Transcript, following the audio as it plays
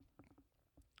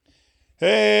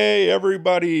Hey,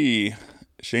 everybody.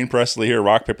 Shane Presley here,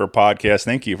 Rock Paper Podcast.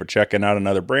 Thank you for checking out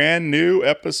another brand new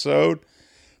episode.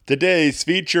 Today's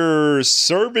features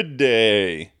Servid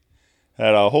Day.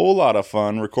 Had a whole lot of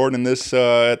fun recording this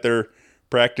at their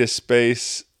practice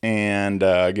space and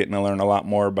getting to learn a lot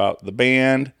more about the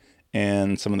band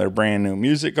and some of their brand new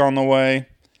music on the way.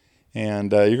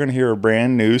 And you're going to hear a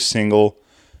brand new single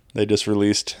they just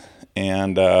released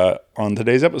and on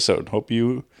today's episode. Hope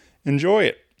you enjoy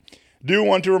it. Do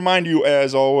want to remind you,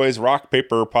 as always, Rock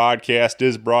Paper Podcast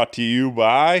is brought to you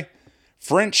by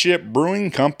Friendship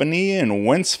Brewing Company in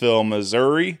Wentzville,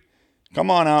 Missouri. Come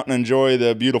on out and enjoy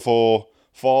the beautiful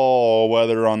fall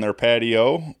weather on their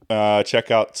patio.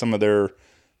 Check out some of their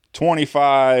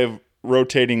 25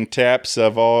 rotating taps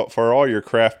for all your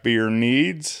craft beer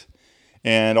needs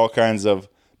and all kinds of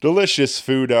delicious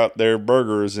food out there,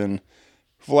 burgers and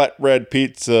flatbread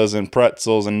pizzas and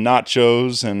pretzels and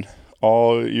nachos and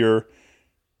all your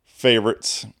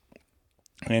favorites.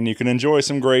 And you can enjoy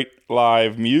some great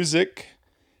live music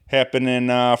happening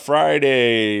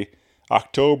Friday,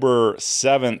 October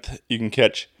 7th. You can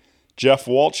catch Jeff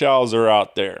Walchhauser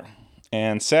out there.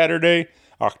 And Saturday,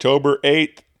 October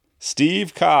 8th,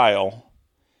 Steve Kyle.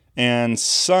 And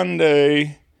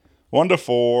Sunday, 1 to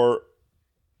 4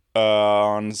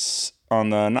 on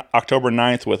the October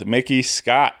 9th with Mickey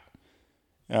Scott.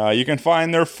 You can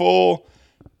find their full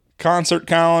concert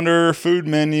calendar, food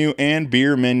menu, and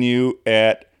beer menu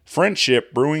at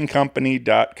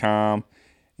friendshipbrewingcompany.com.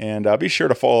 And be sure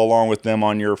to follow along with them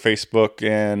on your Facebook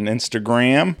and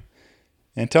Instagram.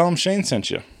 And tell them Shane sent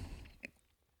you.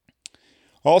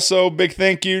 Also, big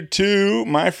thank you to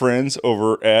my friends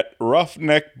over at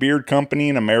Roughneck Beard Company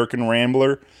and American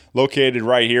Rambler, located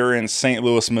right here in St.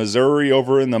 Louis, Missouri,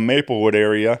 over in the Maplewood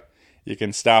area. You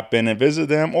can stop in and visit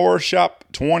them or shop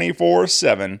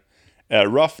 24/7 at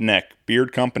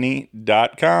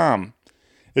roughneckbeardcompany.com.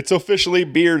 It's officially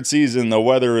beard season. The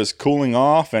weather is cooling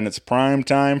off and it's prime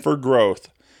time for growth.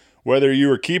 Whether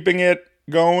you are keeping it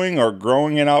going or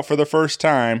growing it out for the first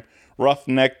time,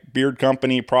 Roughneck Beard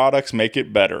Company products make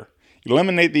it better.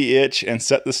 Eliminate the itch and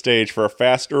set the stage for a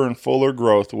faster and fuller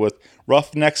growth with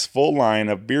Roughneck's full line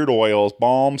of beard oils,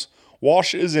 balms,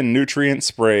 washes, and nutrient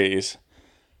sprays.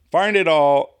 Find it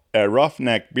all at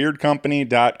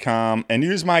roughneckbeardcompany.com and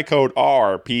use my code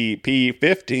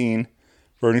RPP15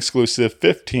 for an exclusive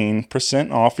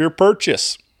 15% off your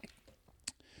purchase.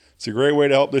 It's a great way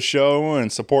to help the show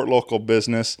and support local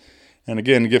business. And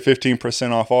again, get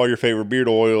 15% off all your favorite beard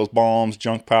oils, balms,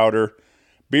 junk powder,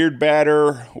 beard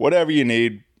batter, whatever you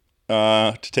need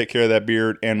to take care of that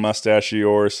beard and mustache of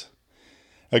yours.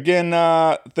 Again,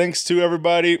 thanks to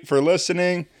everybody for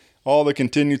listening, all the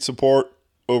continued support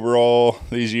over all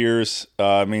these years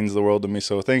means the world to me,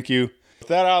 so thank you. With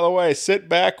that out of the way, sit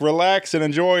back, relax, and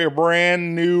enjoy a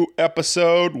brand new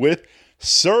episode with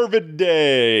Servid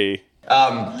Day.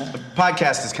 A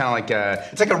podcast is kind of like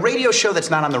it's like a radio show that's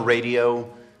not on the radio.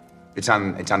 It's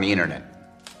on the internet.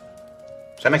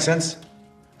 Does that make sense?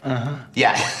 Uh-huh.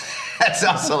 Yeah, that's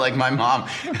also like my mom.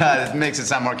 It makes it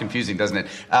sound more confusing, doesn't it?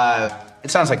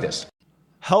 It sounds like this.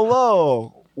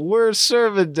 Hello, we're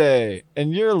Servid Day,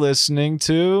 and you're listening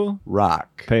to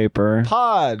Rock Paper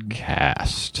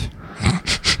Podcast.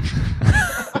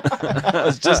 That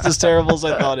was just as terrible as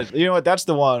I thought it. You know what? That's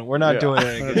the one. We're not doing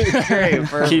it again.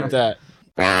 Great, keep that.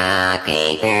 Rock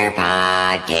Paper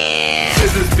Podcast.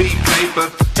 Scissors beat paper,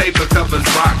 paper covers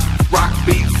rock. Rock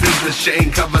beats scissors,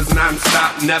 Shane covers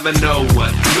non-stop. Never know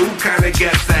what new kind of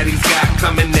guest that he's got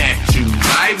coming at you.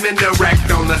 Live and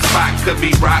direct on the spot. Could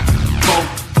be rock, folk,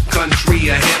 country,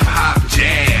 or hip-hop,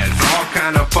 jazz. All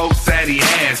kind of folks that he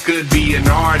has. Could be an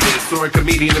artist or a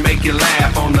comedian to make you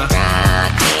laugh on the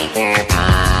Rock Paper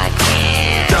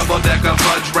Podcast. double-decker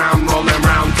fudge round, rolling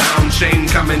round town. Shane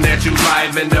coming at you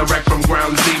live and direct from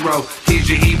ground zero. He's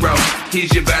your hero,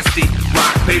 he's your bestie.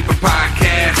 Rock Paper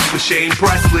Podcast with Shane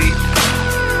Presley.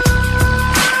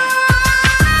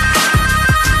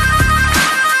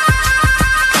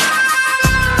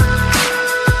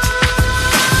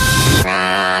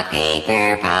 Rock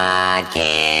Paper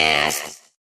Podcast.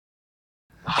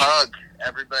 Hug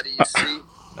everybody you see.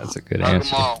 That's a good Hug answer.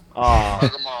 them all. Aw.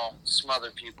 Hug them all.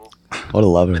 Smother people. What a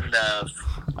lover. With love.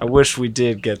 I wish we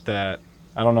did get that.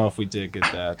 I don't know if we did get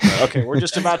that. But okay, we're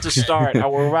just about to start.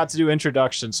 We're about to do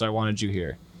introductions, so I wanted you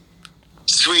here.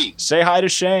 Sweet. Say hi to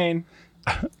Shane.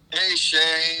 Hey,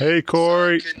 Shane. Hey,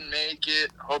 Corey. Sorry I couldn't make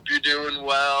it. Hope you're doing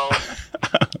well. Love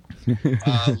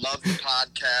the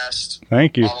podcast.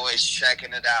 Thank you. Always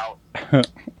checking it out.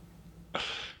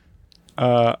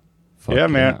 Fuck Yeah,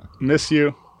 man. Miss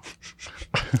you.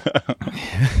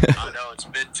 I know it's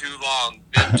been too long.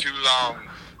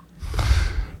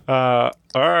 All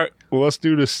right. Well, let's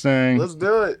do this thing. Let's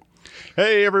do it.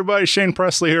 Hey, everybody. Shane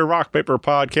Presley here, Rock Paper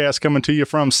Podcast, coming to you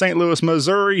from St. Louis,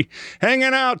 Missouri.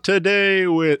 Hanging out today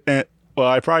with, well,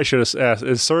 I probably should have asked,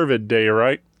 it's Servid Day,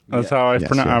 right? That's how I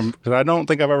pronounce it. Because I don't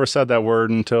think I've ever said that word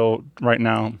until right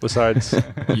now, besides.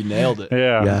 You nailed it.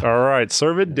 Yeah. All right.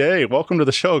 Servid Day. Welcome to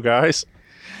the show, guys.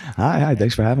 Hi.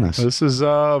 Thanks for having us. This is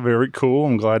very cool.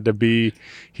 I'm glad to be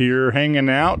here hanging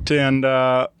out, and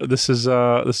this is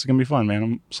gonna be fun,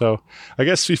 man. So I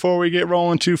guess before we get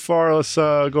rolling too far, let's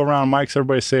go around mics.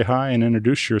 Everybody say hi and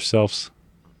introduce yourselves.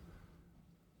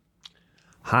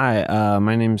 Hi,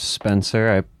 my name's Spencer.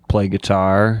 I play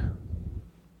guitar.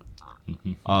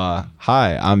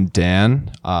 Hi, I'm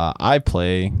Dan. I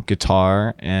play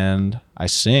guitar and I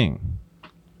sing.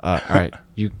 All right,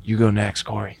 you go next,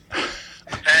 Corey.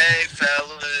 Hey,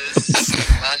 fellas.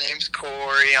 My name's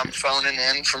Corey. I'm phoning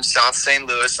in from South St.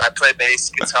 Louis. I play bass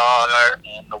guitar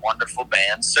in the wonderful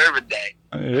band Servid Day.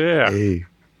 Yeah. Hey.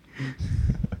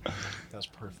 That's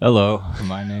perfect. Hello,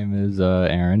 my name is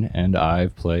Aaron, and I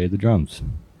play the drums.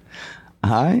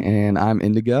 Hi, and I'm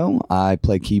Indigo. I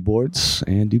play keyboards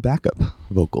and do backup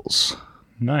vocals.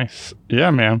 Nice.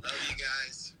 Yeah, man. Love you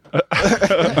guys.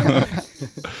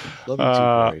 Love you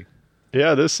too, Corey.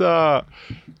 Yeah, this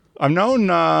I've known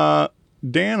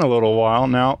Dan a little while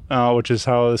now, which is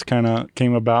how this kind of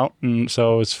came about, and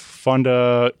so it's fun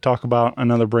to talk about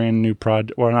another brand new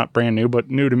project, well, not brand new,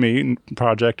 but new to me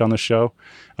project on the show.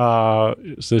 So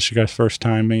this is you guys' first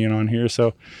time being on here,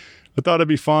 so I thought it'd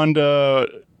be fun to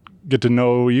get to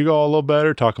know you all a little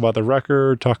better, talk about the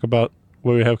record, talk about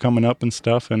what we have coming up and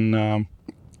stuff, and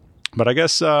but I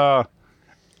guess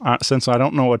since I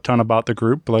don't know a ton about the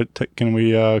group, can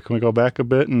we go back a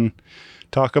bit and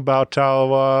talk about how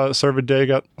Servid Day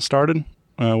got started,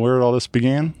 where all this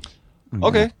began?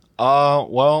 Okay.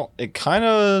 Well, it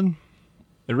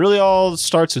really all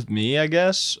starts with me, I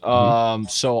guess.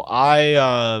 So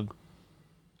I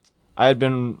had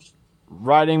been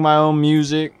writing my own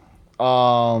music,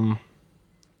 and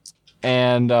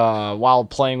while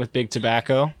playing with Big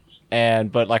Tobacco,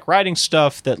 but like writing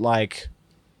stuff that like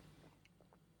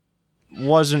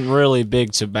wasn't really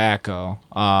Big Tobacco.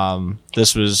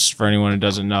 This was, for anyone who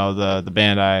doesn't know, the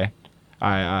band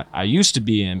I used to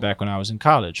be in back when I was in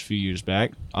college a few years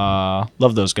back.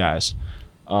 Love those guys.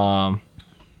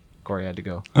 Corey had to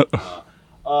go.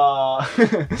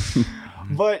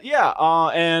 But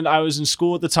yeah, and I was in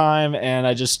school at the time, and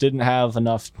I just didn't have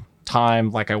enough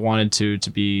time like I wanted to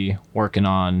be working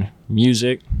on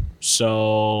music.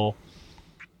 So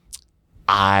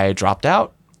I dropped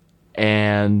out.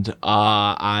 And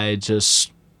I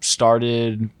just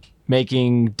started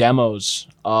making demos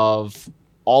of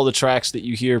all the tracks that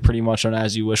you hear pretty much on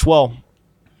As You Wish. Well,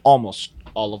 almost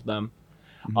all of them.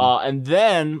 And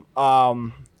then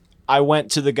I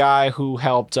went to the guy who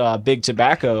helped Big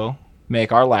Tobacco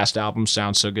make our last album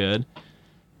sound so good.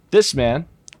 This man.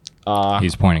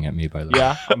 He's pointing at me, by the way.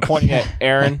 Yeah, I'm pointing at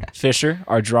Aaron Fisher,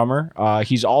 our drummer.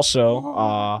 He's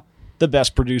also the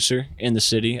best producer in the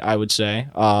city, I would say.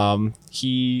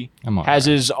 He has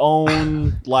his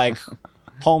own like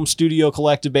home studio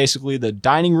collective, basically the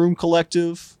Dining Room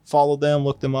Collective. Follow them,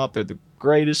 look them up. They're the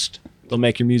greatest. They'll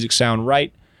make your music sound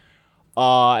right.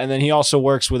 And then he also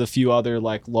works with a few other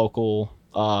like local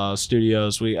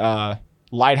studios. We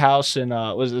Lighthouse and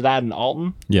was that in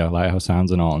Alton? Yeah, Lighthouse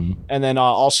Sounds in Alton. And then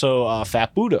also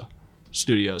Fat Buddha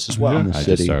Studios as well. I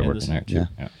just started working there too.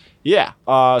 Yeah.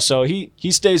 So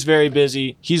he stays very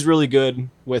busy. He's really good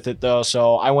with it though.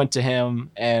 So I went to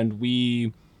him and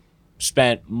we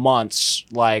spent months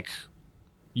like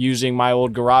using my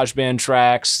old GarageBand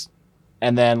tracks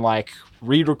and then like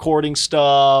re-recording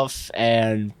stuff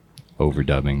and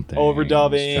overdubbing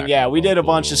things. Yeah, we did a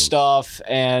bunch of stuff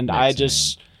and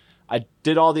mixing. I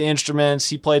did all the instruments.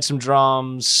 He played some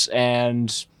drums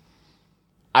and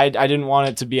I didn't want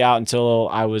it to be out until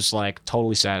I was like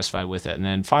totally satisfied with it. And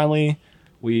then finally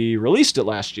we released it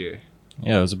last year.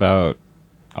 Yeah, it was about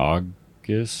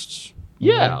August.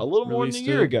 Yeah, a little more than a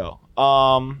year ago.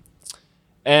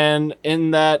 And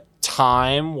in that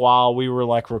time while we were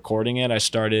like recording it, I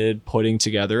started putting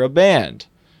together a band.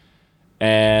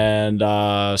 And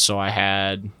so I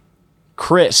had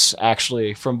Chris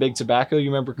actually from Big Tobacco.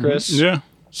 You remember Chris? Yeah.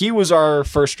 He was our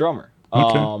first drummer.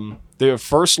 Okay. The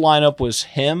first lineup was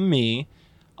him, me,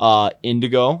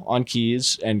 Indigo on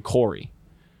keys, and Corey.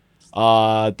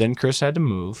 Then Chris had to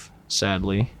move,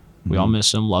 sadly. We all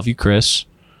miss him. Love you, Chris.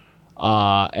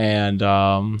 And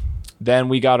then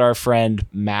we got our friend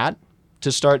Matt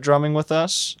to start drumming with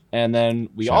us. And then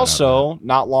we also,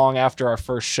 not long after our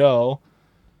first show,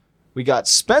 we got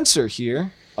Spencer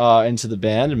here into the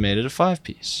band and made it a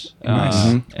 5-piece.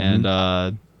 And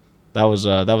that was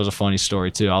a funny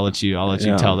story too. I'll let you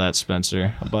tell that,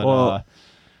 Spencer. But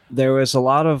there was a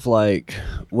lot of like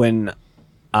when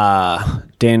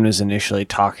Dan was initially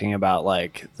talking about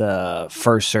like the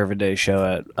first Servaday show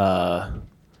at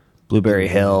Blueberry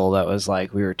Hill. That was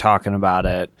like we were talking about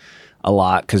it a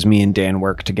lot because me and Dan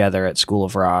worked together at School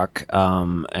of Rock,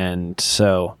 and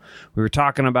so we were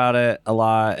talking about it a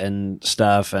lot and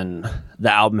stuff. And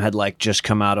the album had like just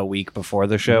come out a week before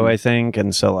the show, I think,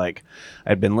 and so like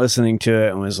I'd been listening to it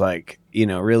and was like, you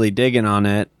know, really digging on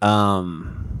it.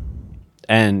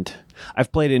 And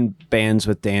I've played in bands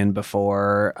with Dan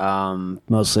before,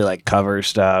 mostly like cover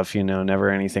stuff, you know, never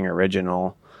anything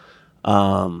original.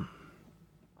 But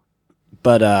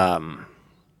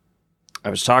I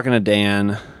was talking to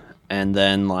Dan, and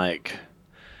then like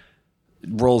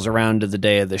rolls around to the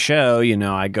day of the show, you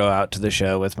know, I go out to the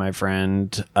show with my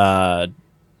friend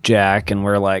Jack, and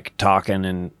we're like talking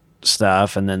and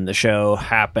stuff, and then the show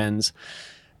happens,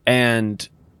 and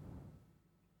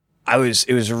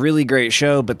it was a really great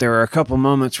show, but there were a couple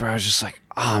moments where I was just like,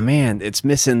 oh man, it's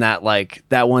missing that like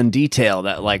that one detail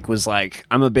that like was like,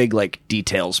 I'm a big like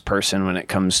details person when it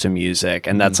comes to music,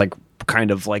 and that's like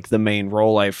kind of like the main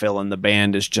role I fill in the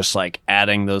band is just like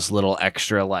adding those little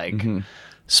extra like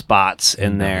spots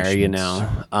in there, you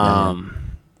know.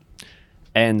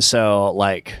 And so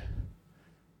like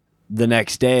the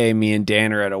next day me and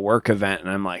Dan are at a work event, and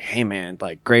I'm like, hey man,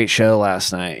 like great show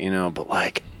last night, you know, but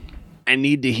like I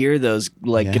need to hear those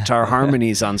like guitar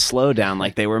harmonies on Slow Down.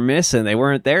 Like they were missing. They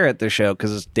weren't there at the show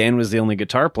because Dan was the only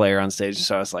guitar player on stage.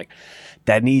 So I was like,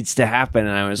 that needs to happen.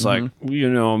 And I was like, you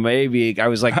know, maybe I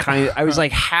was like I was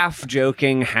like half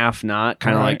joking, half not,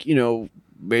 kind of like, you know,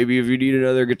 maybe if you need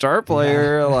another guitar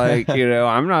player, like, you know,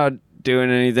 I'm not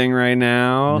doing anything right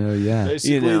now.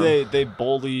 Basically, you know. they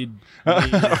bullied me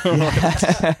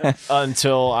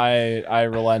until I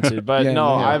relented. But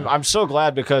I'm so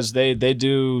glad because they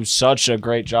do such a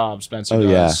great job, Spencer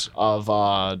does,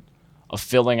 of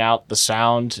filling out the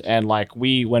sound. And like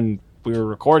when we were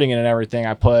recording it and everything,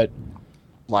 I put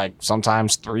like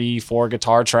sometimes 3-4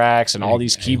 guitar tracks and all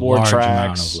these keyboard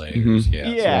tracks. Amount of layers.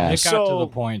 It got to the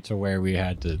point to where we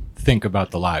had to think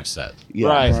about the live set.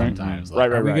 Sometimes,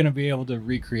 like, are we going to be able to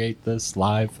recreate this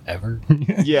live ever?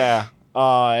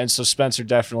 And so Spencer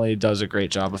definitely does a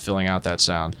great job of filling out that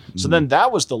sound. So then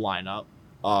that was the lineup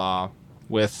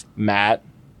with Matt,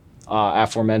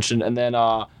 aforementioned, and then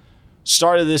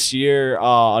start of this year,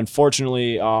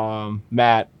 unfortunately,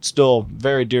 Matt, still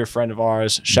very dear friend of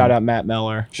ours. Shout out Matt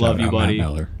Meller. Love you, buddy. Matt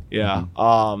Meller. Yeah.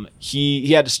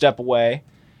 He had to step away,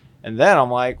 and then I'm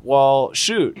like, well,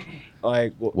 shoot.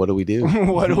 Like, what do we do?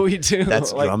 What do we do?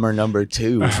 That's like, drummer number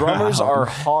 2. Drummers are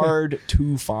hard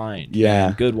to find. Yeah.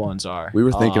 Man. Good ones are. We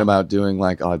were thinking about doing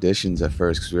like auditions at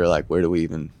first because we were like, where do we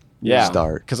even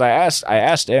start? Because I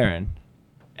asked Aaron,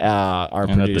 our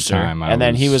producer, and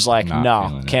then he was like,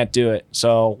 no, can't do it.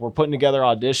 So we're putting together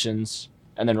auditions,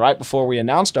 and then right before we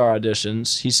announced our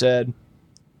auditions, he said,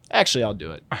 actually, I'll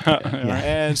do it.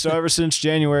 And so ever since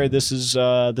January, this has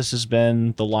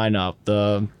been the lineup,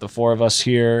 the 4 of us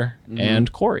here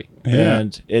and Corey,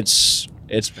 and it's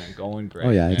been going great. Oh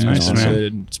yeah, it's been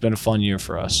awesome. It's been a fun year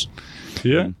for us.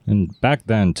 And back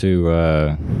then too,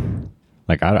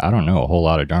 like I don't know a whole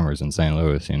lot of drummers in St.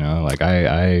 Louis, you know, like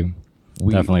I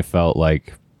definitely felt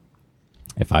like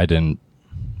if I didn't,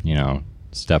 you know,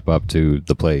 step up to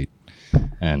the plate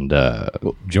and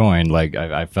join, like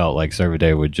I felt like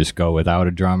Servaday would just go without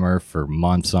a drummer for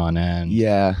months on end.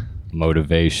 Yeah,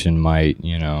 motivation might,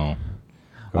 you know,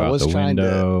 go out the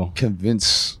window. To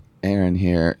convince Aaron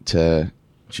here to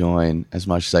join as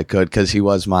much as I could because he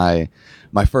was my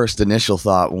first initial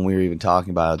thought when we were even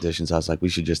talking about auditions. I was like, we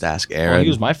should just ask Aaron. Well, he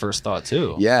was my first thought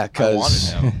too. Yeah,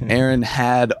 because Aaron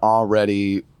had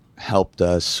already helped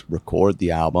us record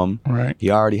the album. Right. He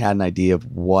already had an idea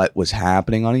of what was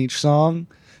happening on each song,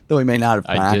 though he may not have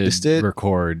practiced it.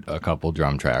 Record a couple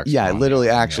drum tracks. Yeah, I literally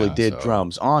actually did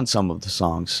drums on some of the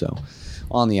songs, so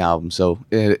on the album. So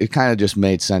it kind of just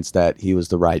made sense that he was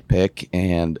the right pick,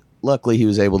 and luckily he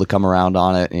was able to come around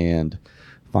on it and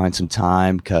find some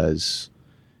time because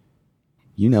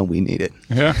you know we need it.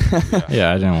 Yeah.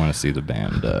 I didn't want to see the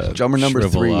band drummer number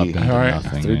 3. All right.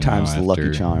 3 times the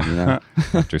lucky charm, you know.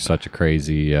 After such a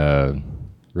crazy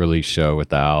release show with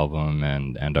the album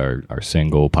and our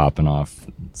single popping off,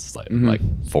 it's like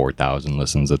 4,000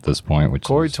 listens at this point, which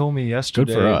Corey is told me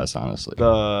yesterday. good for us, honestly.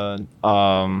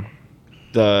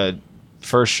 The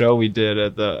first show we did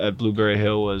at Blueberry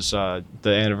Hill was the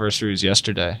anniversary was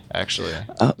yesterday, actually. It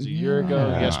was a year ago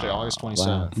yesterday, August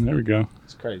 27th. There we go.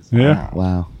 It's crazy. Yeah.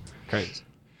 Wow. Crazy.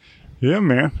 Yeah,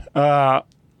 man.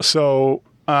 So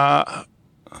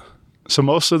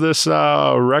most of this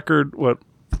record,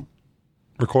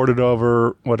 recorded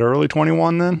over early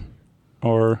 21 then,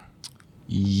 or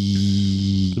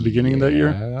the beginning of that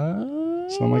year,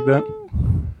 something like that.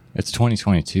 It's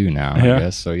 2022 now, Yeah. I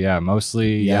guess. So yeah,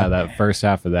 mostly that first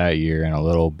half of that year and a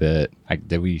little bit. Like,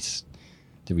 did we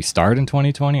start in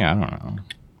 2020? I don't know.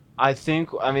 I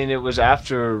mean, it was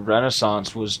after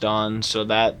Renaissance was done, so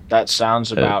that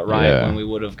sounds about right yeah. when we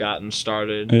would have gotten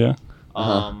started. Yeah.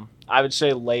 I would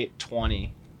say late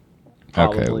 20.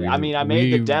 Probably. Okay, I mean, I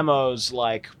made the demos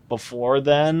like before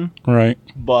then, Right.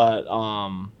 but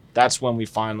that's when we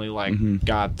finally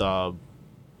got the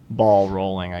ball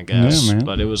rolling, I guess. Yeah, man.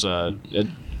 But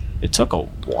it took a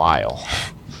while.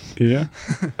 Yeah.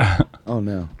 Oh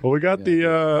no. Well, we got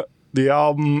the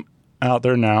album out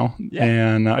there now,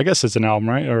 and I guess it's an album,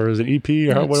 right? Or is it EP?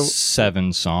 Or It's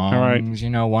 7 songs. All right. You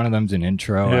know, one of them's an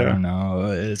intro. I Yeah. don't know.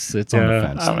 It's on the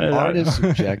fence. I mean, Art is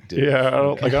subjective.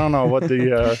 Yeah, I don't know what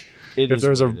the It if is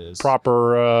there's a what it is.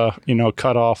 proper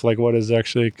cutoff, like what is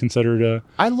actually considered a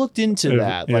I looked into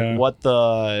that, yeah. like what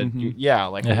the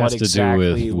like It what has to do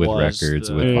exactly with was records,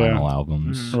 the- with Yeah. vinyl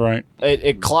albums. right.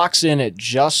 It clocks in at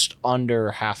just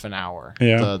under half an hour.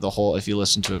 Yeah. The whole, if you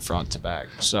listen to it front to back.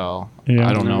 So Yeah.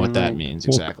 I don't know what that means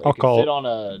Well, exactly. I'll It could call fit it- on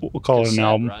a we'll call it an cassette,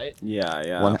 album. right?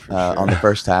 Yeah, One, on the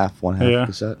first half, one half Yeah.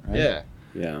 cassette. Right? Yeah,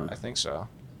 Yeah. I think so.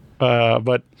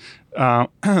 But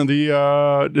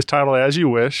the just titled "As You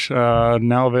Wish,"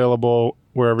 now available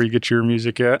wherever you get your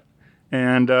music at.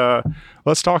 And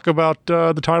let's talk about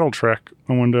the title track.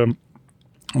 I wanted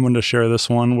to share this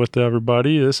one with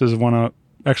everybody. This is one of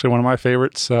my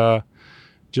favorites. I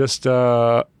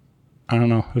don't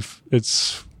know if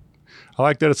it's. I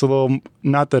like that it's a little,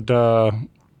 not that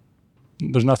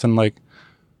there's nothing like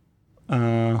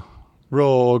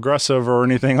real aggressive or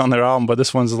anything on their album, but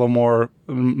this one's a little more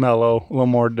mellow, a little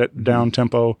more down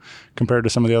tempo compared to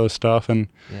some of the other stuff, and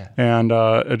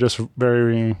it just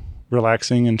very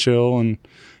relaxing and chill and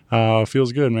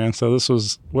feels good, man. So this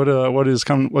was what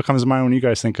comes to mind when you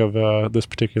guys think of this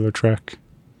particular track?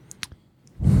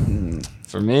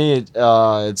 For me,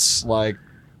 it's like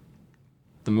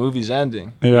the movie's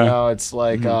ending. Yeah. You know, it's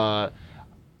like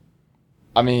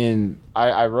I mean,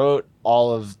 I wrote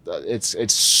all of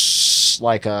it's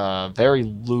like a very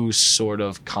loose sort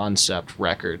of concept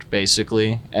record,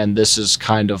 basically, and this is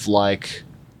kind of like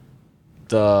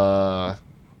the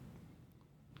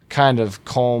kind of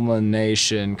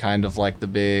culmination, kind of like the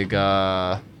big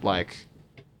like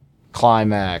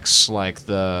climax, like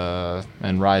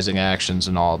and rising actions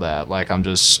and all that. Like I'm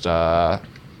just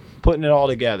putting it all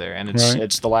together, and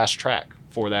it's the last track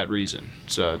for that reason.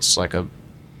 So it's like a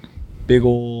big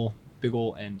ol'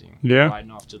 ending. Yeah. Riding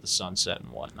off to the sunset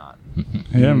and whatnot.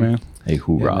 Yeah, man. Hey,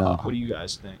 hoorah. Yeah, no. What do you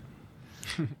guys think?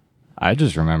 I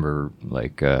just remember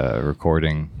like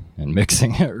recording and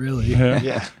mixing it, really.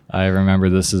 Yeah. I remember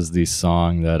this is the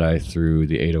song that I threw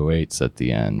the 808s at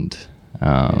the end.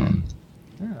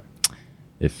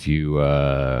 If you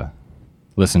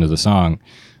listen to the song,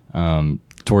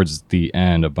 towards the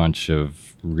end, a bunch of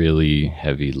really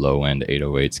heavy low-end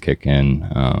 808s kick in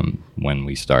when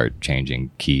we start changing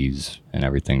keys and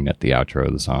everything at the outro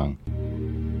of the song.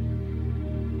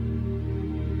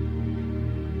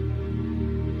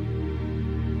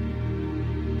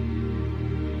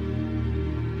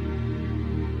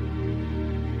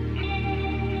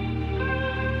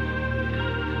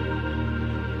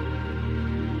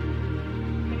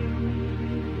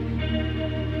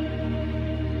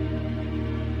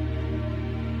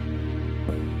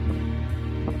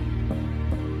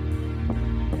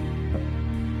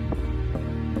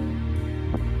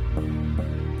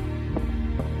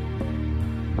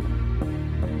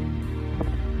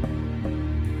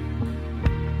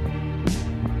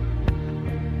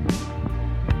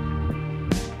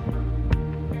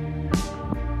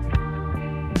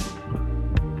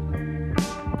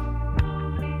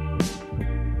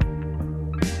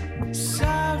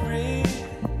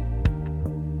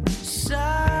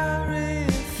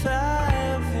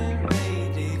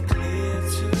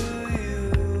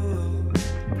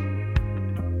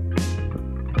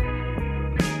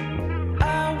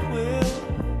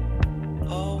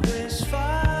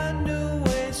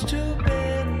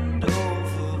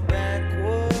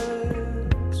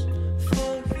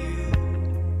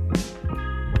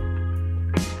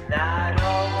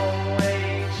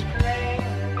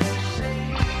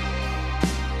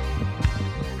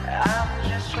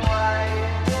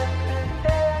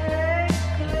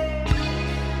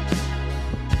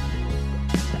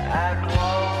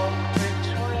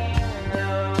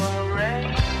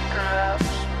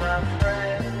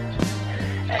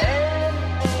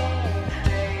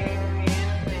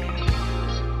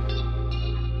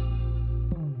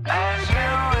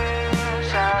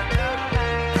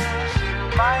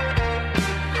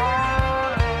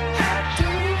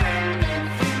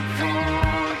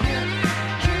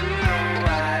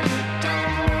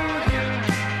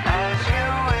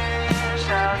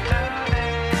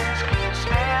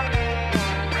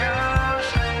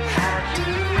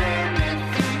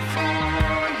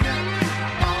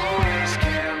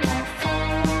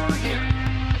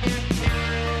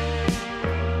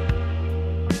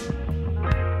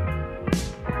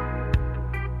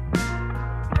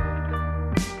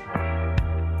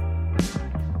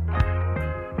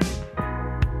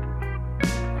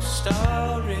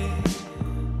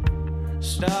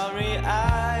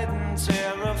 starry-eyed and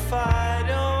terrified.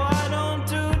 Oh, I don't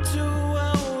do too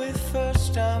well with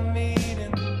first-time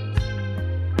meetings.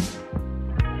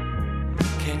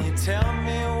 Can you tell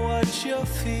me what you're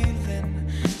feeling?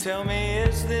 Tell me,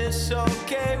 is this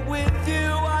okay with you?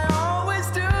 I always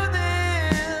do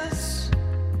this,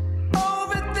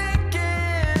 overthinking.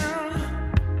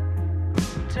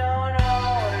 Don't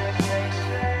know if it makes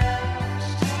sense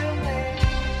to me.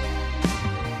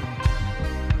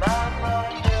 My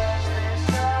mind does this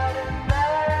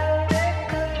automatically.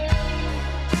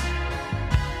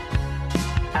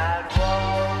 I'd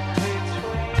walk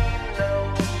between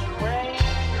those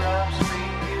raindrops for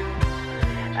you.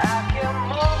 I can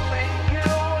more for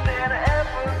you than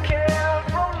ever cared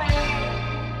for me.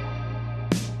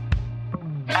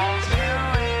 I do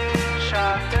wish I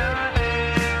do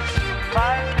this.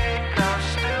 Might think I'm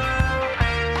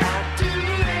stupid. I do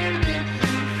anything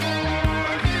for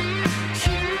you.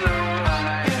 You know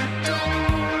I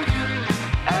adore you.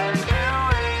 I do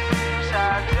wish I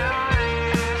do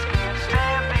this. Can't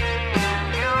stand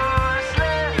being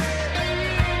useless.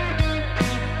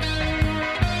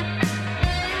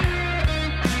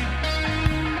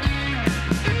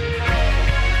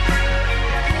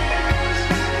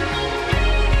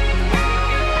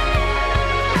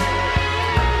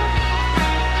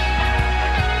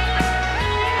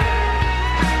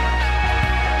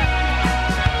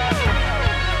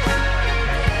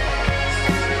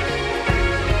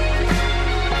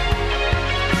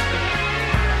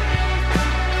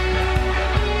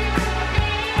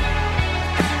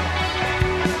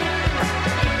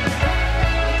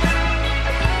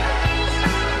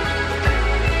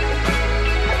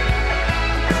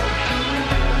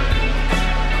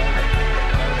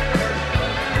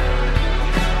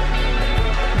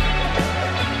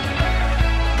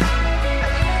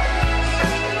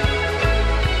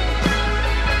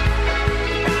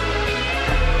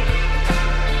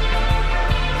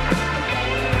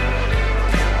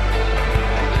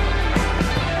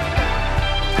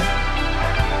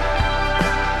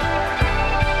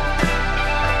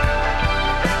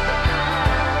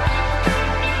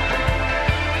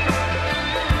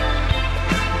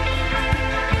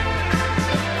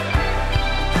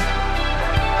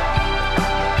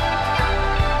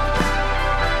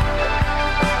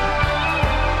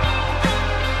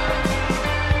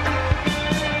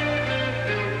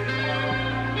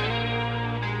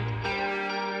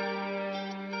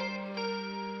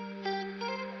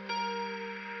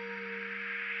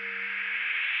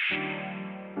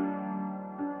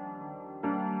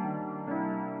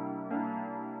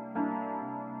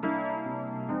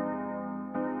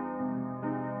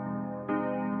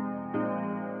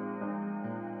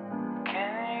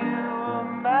 Can you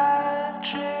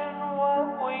imagine what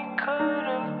we could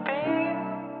have been?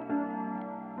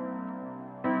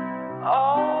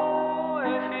 Oh,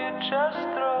 if you just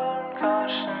thrown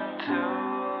caution to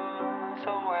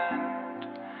the wind,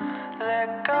 let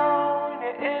go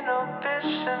your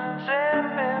inhibitions and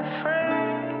be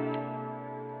free.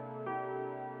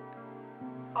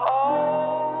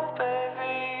 Oh,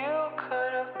 baby, you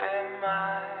could have been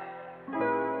mine.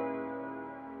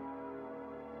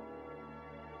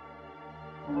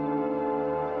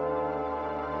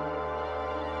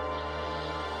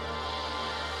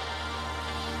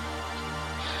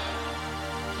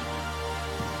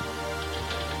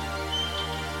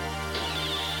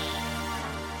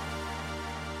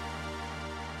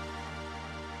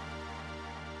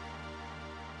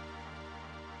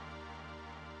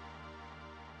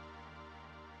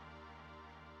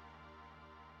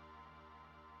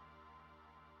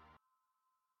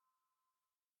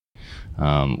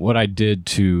 What I did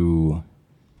to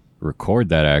record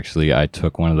that, actually, I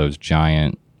took one of those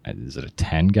giant, is it a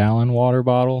 10-gallon water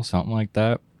bottle, something like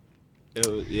that?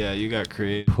 Yeah, you got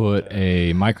creative. Put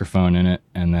a microphone in it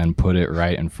and then put it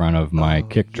right in front of my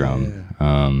kick drum.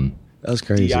 That was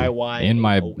crazy. DIY in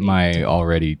my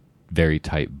already very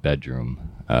tight bedroom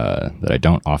that I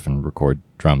don't often record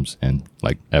drums in,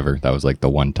 like, ever. That was like the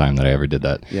one time that I ever did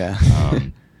that. Yeah.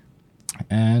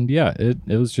 And yeah, it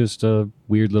was just a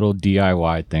weird little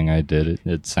DIY thing I did.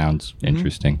 It sounds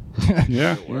interesting.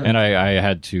 Yeah. And I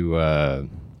had to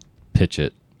pitch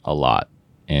it a lot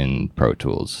in Pro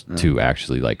Tools to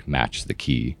actually like match the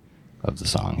key of the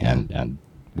song. And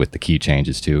with the key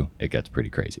changes too, it gets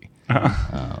pretty crazy.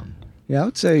 Yeah, I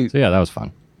would say So yeah, that was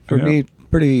fun. for me,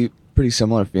 pretty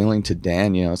similar feeling to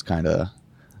Dan. You know, it's kind of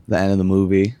the end of the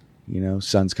movie. You know,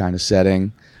 sun's kind of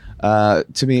setting.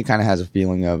 To me, it kind of has a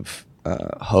feeling of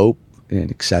hope and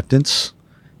acceptance.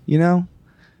 You know,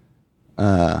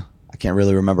 I can't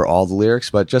really remember all the lyrics,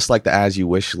 but just like the "As You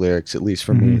Wish" lyrics, at least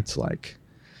for me, it's like,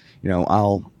 you know,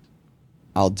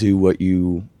 I'll do what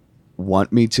you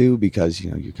want me to because,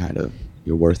 you know,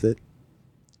 you're worth it.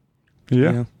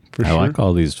 Yeah, Yeah. for I sure. like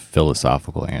all these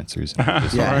philosophical answers.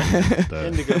 Just Yeah. the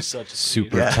Indigo's such a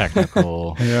super sweetie.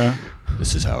 technical. Yeah,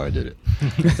 This is how I did it. I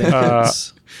think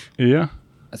it's yeah,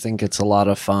 I think it's a lot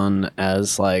of fun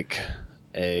as like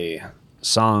a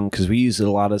song because we use it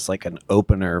a lot as like an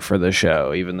opener for the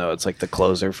show, even though it's like the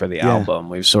closer for the album.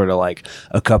 We've sort of like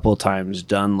a couple times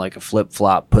done like a flip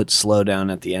flop, put slow down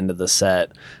at the end of the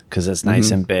set because it's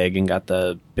nice and big and got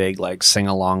the big like sing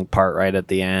along part right at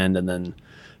the end, and then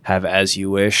have As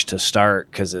You Wish to start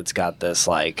because it's got this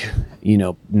like, you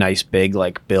know, nice big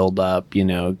like build up, you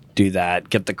know, do that,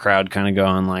 get the crowd kind of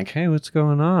going like, hey, what's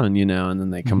going on, you know, and then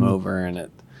they come over and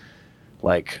it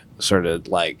like sort of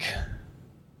like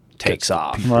takes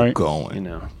off, right. Going. you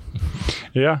know.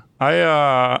 Yeah,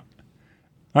 I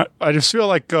just feel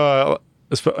like now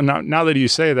that you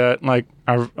say that, like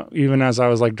even as I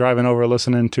was like driving over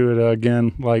listening to it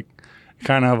again, like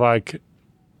kind of like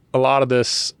a lot of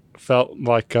this felt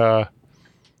like I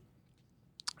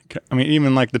mean,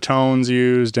 even like the tones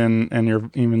used and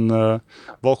even the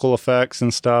vocal effects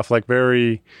and stuff, like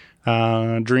very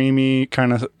dreamy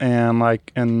kind of, and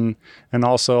like and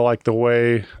also like the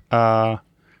way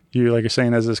you, like you're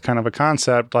saying, as this kind of a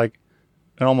concept, like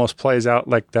it almost plays out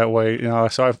like that way, you know.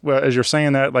 So as you're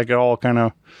saying that, like it all kind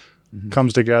of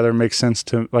comes together, makes sense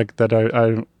to like that.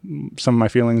 I some of my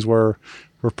feelings were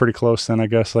pretty close then, I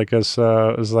guess, like as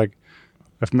like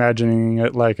imagining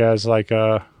it like as like you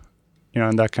know,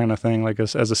 and that kind of thing, like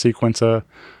as a sequence of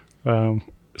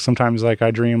sometimes like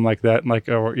I dream like that, like,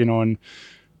 or you know, in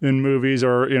movies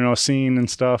or, you know, a scene and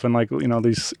stuff, and like, you know,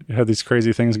 these have these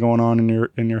crazy things going on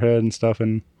in your head and stuff,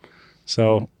 and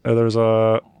so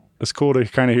it's cool to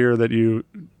kind of hear that you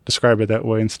describe it that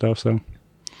way and stuff. So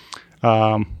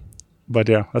but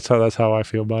yeah, that's how I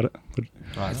feel about it. But,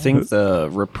 I think the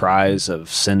reprise of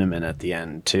Cinnamon at the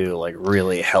end too, like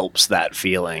really helps that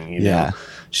feeling, you know,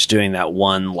 just doing that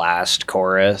one last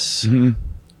chorus, you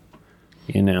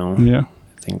know, yeah.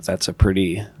 I think that's a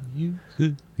pretty,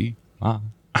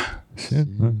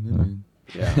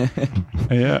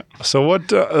 Yeah. So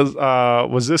what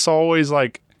was this always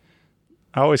like?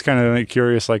 I always kind of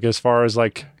curious, like as far as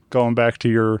like going back to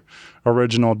your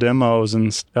original demos, and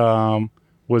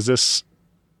was this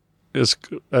is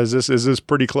this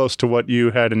pretty close to what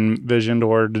you had envisioned,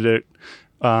 or did it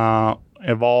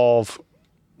evolve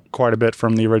quite a bit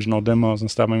from the original demos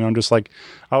and stuff? I mean, I'm just like,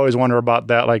 I always wonder about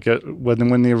that, like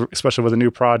when especially with a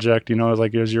new project, you know,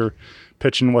 like as you're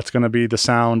pitching what's going to be the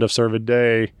sound of Servid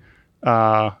Day,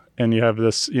 and you have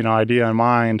this, you know, idea in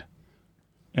mind,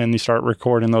 and you start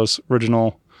recording those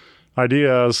original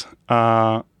ideas,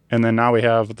 and then now we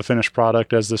have the finished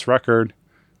product as this record.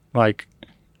 Like,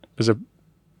 is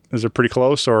it pretty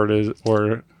close,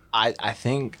 or I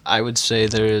think I would say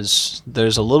there's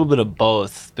a little bit of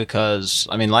both, because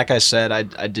I mean, like I said,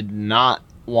 I did not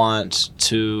want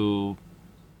to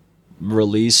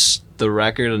release the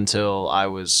record until I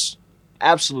was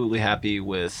absolutely happy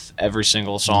with every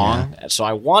single song. So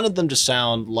I wanted them to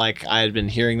sound like I had been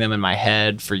hearing them in my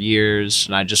head for years,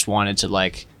 and I just wanted to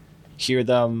like hear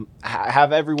them,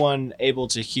 have everyone able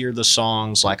to hear the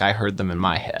songs like I heard them in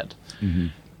my head.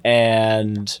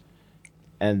 And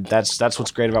that's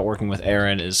what's great about working with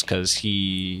Aaron, is because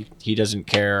he doesn't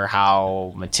care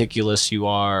how meticulous you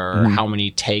are, or how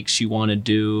many takes you want to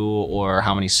do, or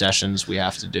how many sessions we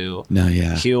have to do. No,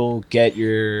 yeah. He'll get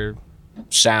your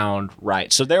sound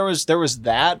right. So there was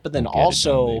that, but then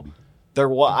also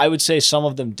I would say some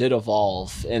of them did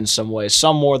evolve in some ways,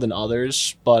 some more than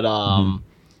others, but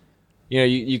you know,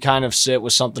 you kind of sit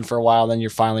with something for a while, then you're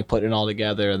finally putting it all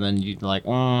together, and then you're like,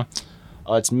 oh,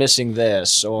 it's missing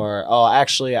this, or oh,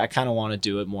 actually I kind of want to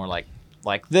do it more like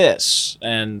this,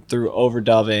 and through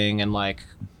overdubbing and like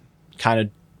kind of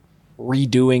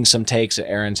redoing some takes at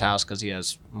Aaron's house, because he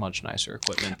has much nicer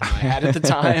equipment than I had at the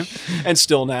time and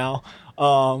still now,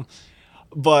 but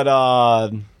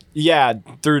yeah,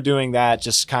 through doing that,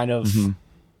 just kind of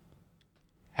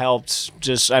helped.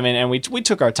 Just, I mean, and we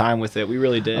took our time with it. We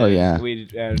really did. Oh, yeah.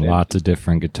 Lots of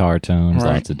different guitar tones,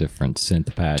 Right. lots of different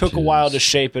synth patches. took a while to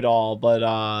shape it all,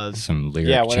 but some lyric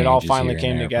yeah, when it all changes finally here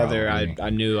came and there, together, probably. I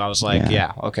knew, I was like, Yeah.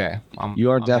 yeah, okay. You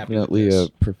are I'm happy with definitely this.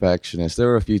 a perfectionist. There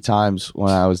were a few times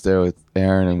when I was there with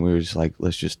Aaron, and we were just like,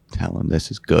 let's just tell him this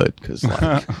is good, because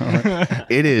like,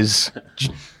 it is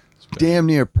damn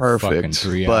near Fucking perfect.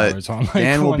 3 But hours on, like,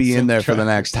 Dan will one be in synth there for the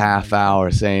track. next half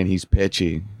hour saying he's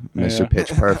pitchy, Mr. Pitch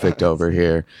Perfect over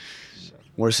here.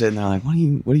 We're sitting there like, what are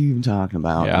you even talking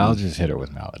about? Yeah, I'll just hit her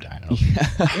with Maladino.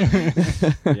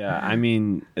 Yeah, I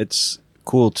mean, it's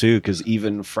cool too, because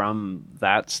even from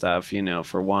that stuff, you know,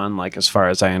 for one, like as far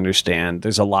as I understand,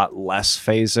 there's a lot less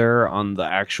phaser on the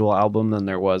actual album than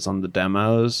there was on the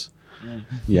demos.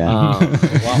 Yeah. A lot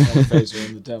more phaser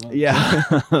in the demo. Yeah,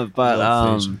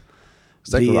 but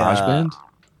It's like the, GarageBand.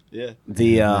 Yeah.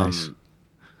 the Nice.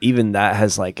 even that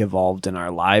has like evolved in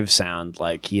our live sound,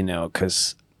 like, you know,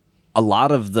 because a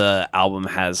lot of the album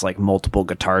has like multiple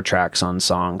guitar tracks on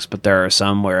songs, but there are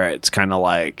some where it's kind of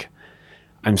like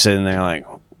I'm sitting there like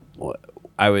what?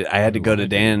 I had to go to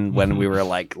Dan when we were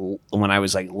like when I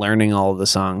was like learning all of the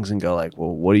songs and go like, well,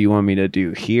 what do you want me to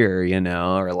do here, you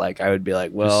know? Or like I would be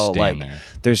like, well, like stand there.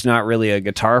 there's not really a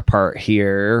guitar part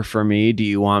here for me. Do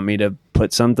you want me to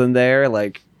put something there?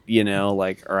 Like, you know,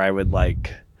 like, or I would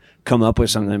like come up with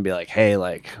something and be like, hey,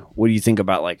 like, what do you think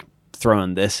about like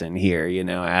throwing this in here, you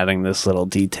know, adding this little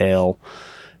detail,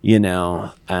 you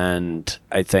know? And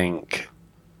I think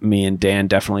me and Dan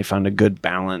definitely found a good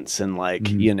balance in like,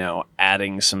 you know,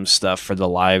 adding some stuff for the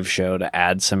live show to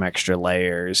add some extra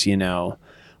layers, you know,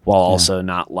 while also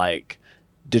not like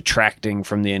detracting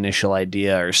from the initial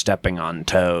idea or stepping on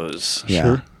toes.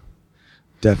 Yeah.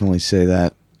 Definitely say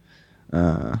that.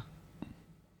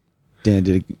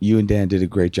 You and Dan did a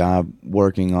great job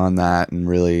working on that and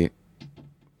really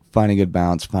finding good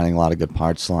balance, finding a lot of good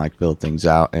parts to like build things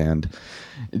out. And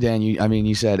Dan,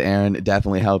 you said Aaron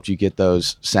definitely helped you get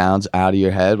those sounds out of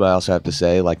your head, but I also have to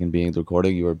say, like in being the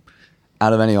recording, you were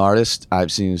out of any artist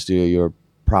I've seen in the studio, you're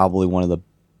probably one of the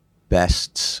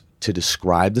best to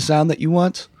describe the sound that you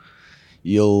want.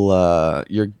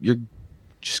 You're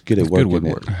just good at working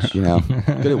it, you know,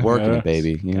 good at working it,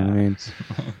 baby. You know what I mean?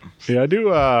 Yeah,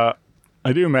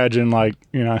 I do imagine, like,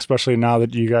 you know, especially now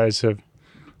that you guys have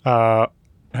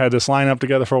had this lineup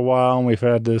together for a while, and we've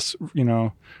had this, you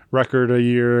know, record a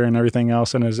year and everything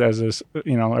else, and as this,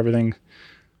 you know, everything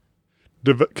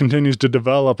continues to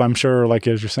develop, I'm sure, like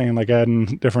as you're saying, like adding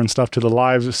different stuff to the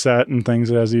live set and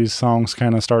things as these songs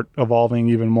kind of start evolving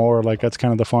even more. Like that's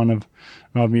kind of the fun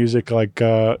of music. Like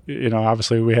you know,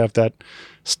 obviously we have that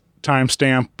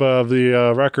timestamp of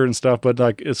the record and stuff, but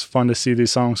like it's fun to see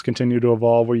these songs continue to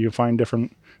evolve, where you find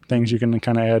different things you can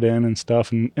kind of add in and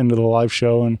stuff and into the live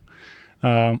show. And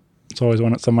it's always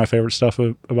some of my favorite stuff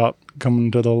about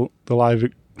coming to the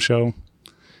live show.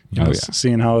 You know,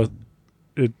 seeing how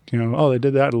it, you know, oh, they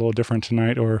did that a little different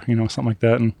tonight, or, you know, something like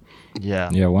that. And yeah,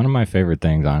 one of my favorite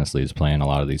things, honestly, is playing a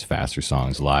lot of these faster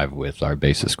songs live with our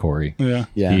bassist Corey.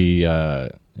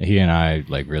 He and I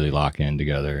like really lock in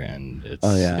together, and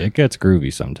it gets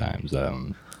groovy sometimes. I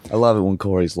love it when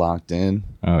Corey's locked in.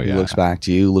 He Yeah. looks back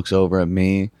to you, looks over at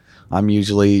me. I'm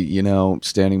usually, you know,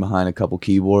 standing behind a couple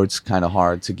keyboards, kind of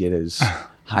hard to get as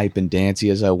hype and dancey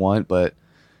as I want, but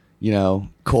you know,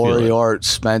 Corey or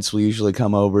Spence will usually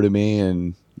come over to me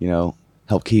and, you know,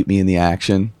 help keep me in the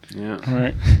action. Yeah. All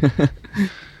right.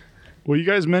 Well, you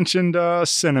guys mentioned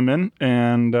Cinnamon,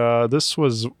 and this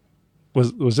was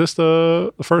this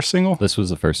the first single? This was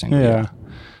the first single. Yeah.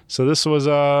 So this was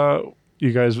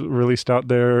you guys released out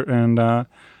there, and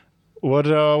what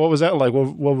was that like?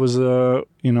 What was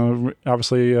you know,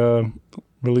 obviously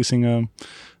releasing a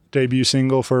debut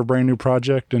single for a brand new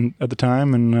project and at the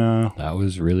time, and That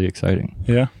was really exciting.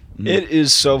 yeah. It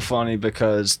is so funny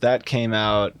because that came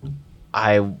out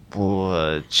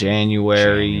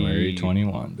January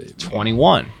 21, baby.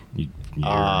 21. Year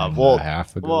and Well, a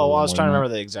half ago. well, I was more trying to than remember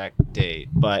the exact date,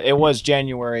 but it was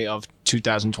January of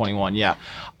 2021. Yeah.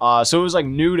 So it was like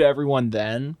new to everyone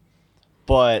then,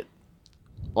 but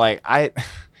like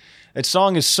that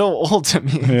song is so old to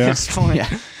me at this point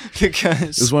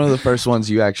because It was one of the first ones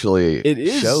you actually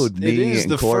showed me, It is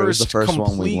and the Corey was first the first one we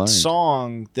complete learned.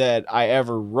 song that I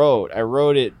ever wrote. I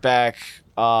wrote it back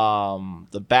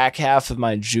the back half of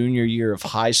my junior year of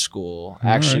high school,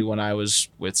 actually when I was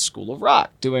with School of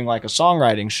Rock doing like a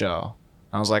songwriting show.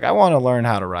 I was like, I want to learn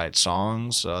how to write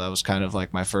songs, so that was kind of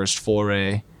like my first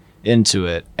foray into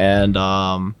it, and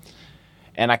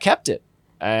I kept it,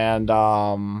 and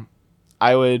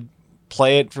I would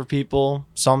play it for people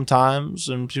sometimes,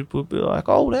 and people would be like,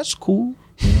 "Oh, that's cool,"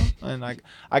 you know? And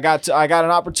I got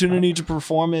an opportunity to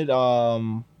perform it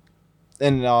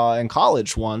in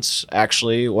college once,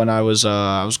 actually, when I was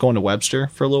going to Webster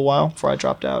for a little while before I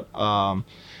dropped out,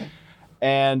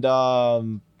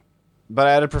 but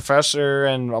I had a professor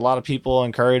and a lot of people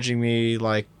encouraging me,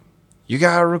 like, you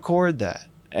gotta record that,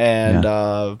 and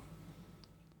so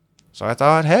I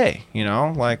thought, hey, you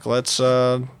know, like let's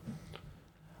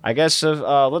I guess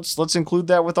let's include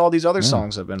that with all these other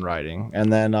songs I've been writing,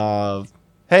 and then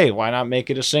hey, why not make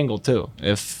it a single too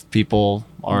if people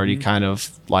already kind of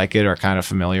like it or kind of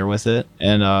familiar with it?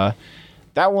 And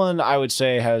That one I would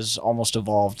say has almost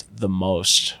evolved the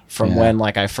most from Yeah. when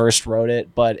like I first wrote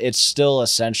it, but it's still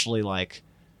essentially like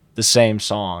the same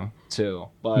song too.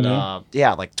 But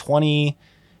yeah, like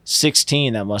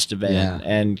 2016 that must have been, Yeah.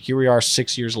 and here we are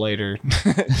 6 years later.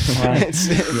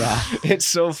 It's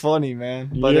so funny,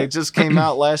 man. But Yeah. it just came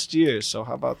out last year, so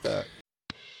how about that?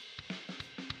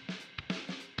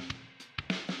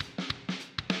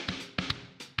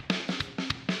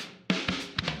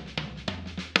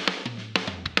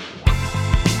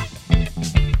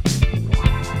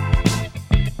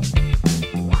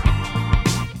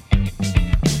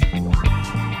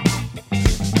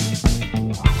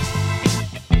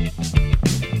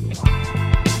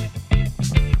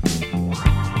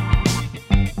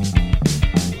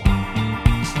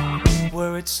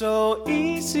 Were it so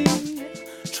easy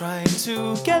trying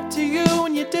to get to you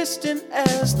when you're distant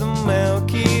as the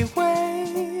Milky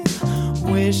Way?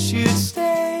 Wish you'd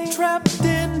stay trapped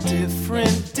in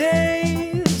different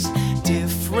days,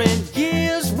 different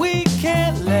years. We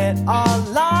can't let our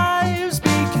lives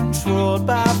be controlled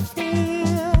by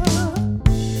fear.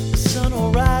 The sun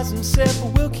will rise and set,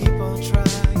 but we'll keep on trying.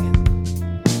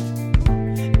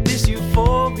 This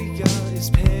euphoria is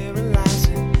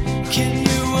paralyzing. Can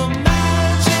you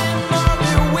imagine all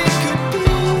that we could be?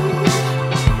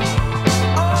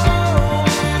 Oh,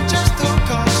 just throw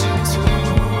caution to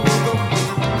the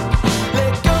wind.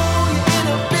 Let go your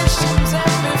inhibitions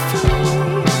and be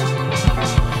free.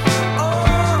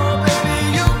 Oh, baby,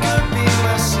 you could be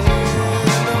my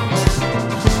cinnamon.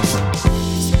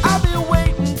 I've been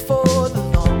waiting for the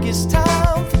longest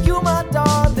time for you, my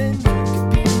darling. You could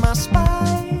be my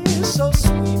spice, so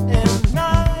sweet and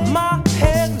nice. My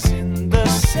head was in the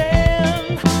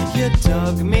sand. You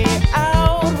dug me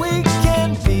out. We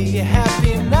can be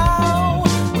happy now,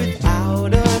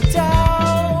 without a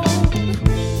doubt.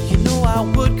 You know I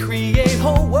would create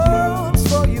whole worlds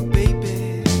for you,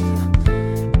 baby.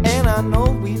 And I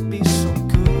know we'd be so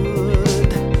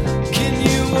good. Can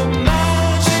you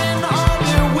imagine all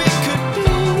that we could be?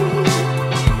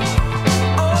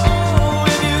 Oh,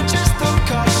 if you just throw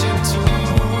caution to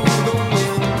the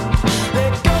wind.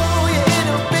 Let go your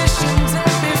inhibitions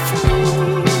and be free.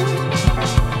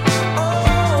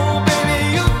 Oh, baby,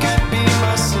 you could be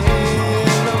my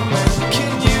cinnamon.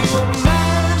 Can you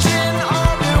imagine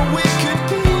all that we could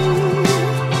be?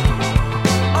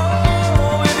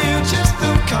 Oh, if you just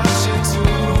threw caution to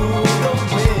the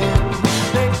wind.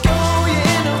 Let go your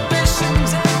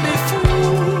inhibitions and be free.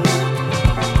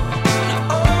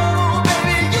 Oh,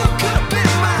 baby, you could be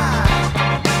mine.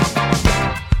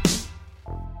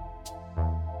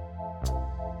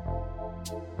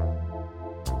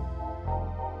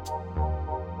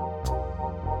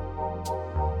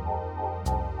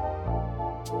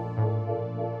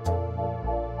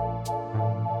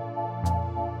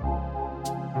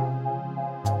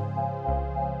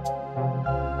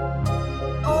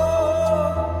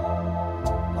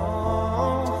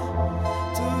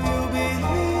 Do you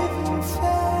believe in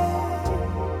fate?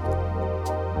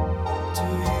 Do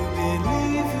you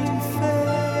believe in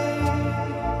fate?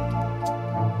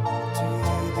 Do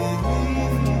you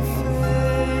believe in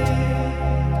fate?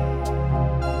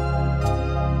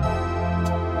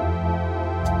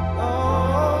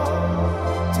 Oh,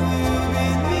 do you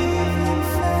believe in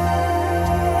fate?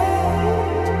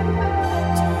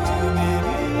 Do you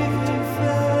believe in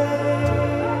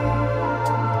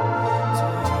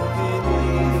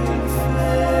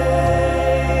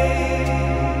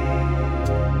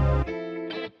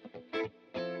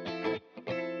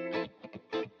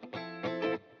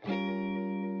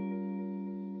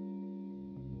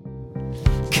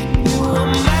Can you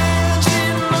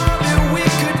imagine all that we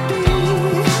could be?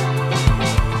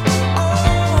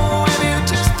 Oh, if you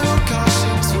just throw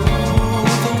caution to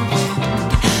the wind.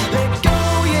 Let go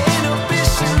your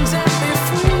inhibitions and be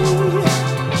free.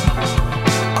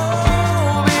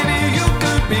 Oh, baby, you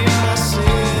could be my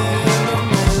cinnamon.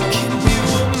 Can you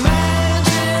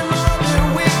imagine all that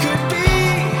we could be?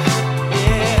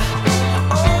 Yeah.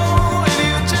 Oh, if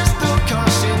you just throw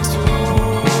caution to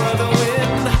the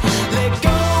wind. Let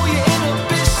go your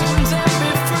inhibitions and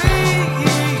be free.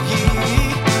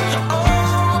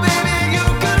 Oh, baby, you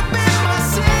could be my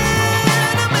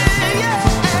cinnamon. Yeah.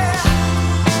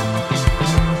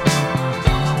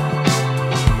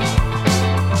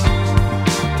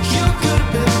 You could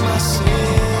be my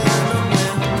cinnamon.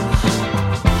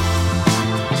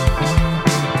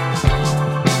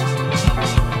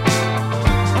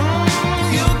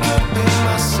 You could be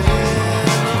my cinnamon.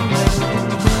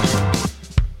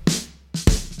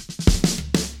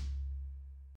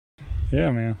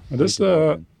 Yeah, man. This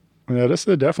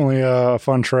is definitely a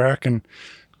fun track, and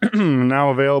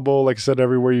now available, like I said,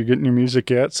 everywhere you're getting your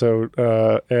music at. So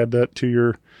add that to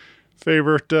your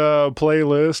favorite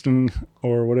playlist and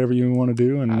or whatever you want to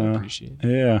do. And I appreciate it.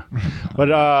 yeah, but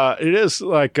it is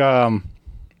like I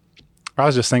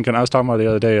was just thinking. I was talking about the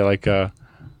other day. Like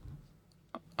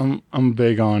I'm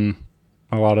big on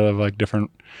a lot of like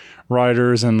different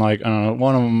writers, and like I don't know,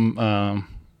 one of them. I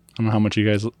don't know how much you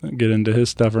guys get into his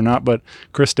stuff or not, but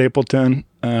Chris Stapleton,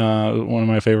 one of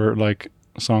my favorite like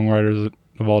songwriters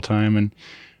of all time,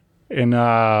 and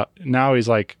now he's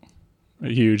like a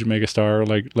huge megastar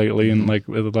like lately, and like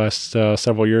the last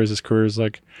several years his career's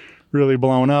like really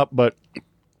blown up. But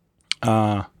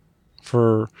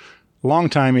for a long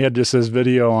time he had just this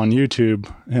video on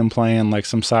YouTube, him playing like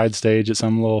some side stage at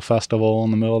some little festival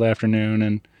in the middle of the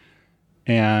afternoon,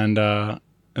 and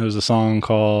it was a song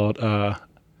called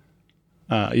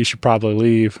You Should Probably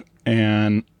Leave,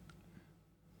 and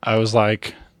I was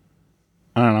like,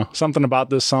 I don't know, something about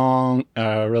this song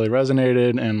really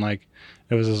resonated, and like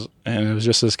it was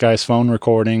just this guy's phone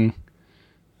recording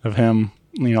of him,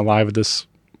 live at this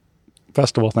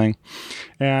festival thing.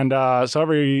 And so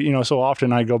every so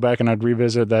often I'd go back and I'd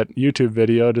revisit that YouTube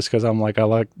video just because I'm like, I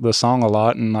like the song a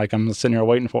lot, and like I'm sitting here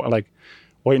waiting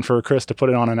for Chris to put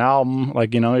it on an album.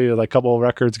 Like like a couple of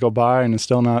records go by and it's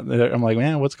still not. I'm like,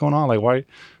 man, what's going on? Like, why?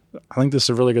 I think this is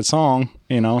a really good song,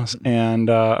 and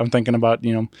I'm thinking about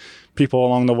people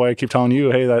along the way keep telling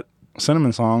you, hey, that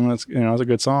Cinnamon song, that's it's a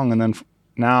good song. And then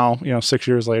now 6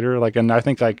 years later, like, and I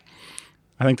think that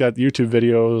YouTube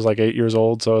video was like 8 years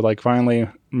old, so like finally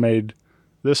made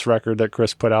this record that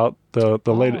Chris put out,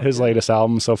 his latest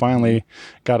album. So finally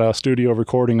got a studio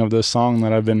recording of this song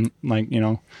that I've been like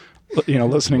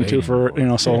listening to for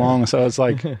so long. So it's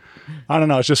like I don't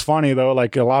know, it's just funny though,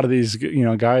 like a lot of these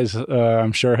guys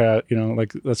I'm sure had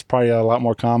like that's probably a lot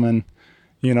more common,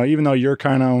 even though you're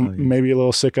kind of maybe a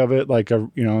little sick of it, like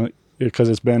because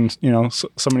it's been so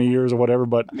many years or whatever,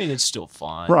 but I mean it's still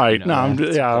fun, right? No,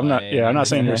 I'm not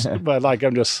saying this, but like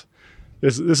I'm just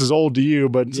this is old to you,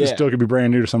 but it still could be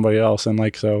brand new to somebody else, and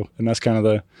like so, and that's kind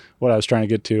of what I was trying to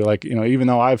get to. Like even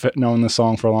though I've known this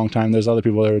song for a long time, there's other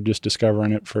people that are just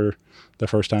discovering it for the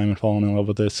first time and falling in love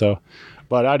with it. So,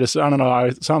 but I don't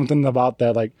know, something about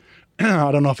that, like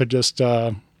I don't know if it just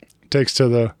takes to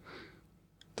the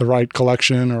right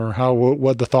collection or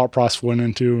what the thought process went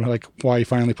into, like why you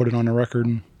finally put it on the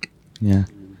record. Yeah,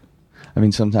 I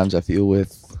mean sometimes I feel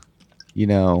with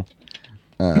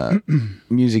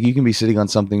music, you can be sitting on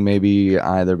something maybe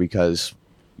either because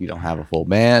you don't have a full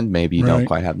band, maybe you don't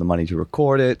quite have the money to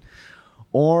record it,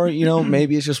 or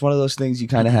maybe it's just one of those things you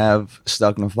kind of have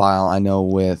stuck in a file. I know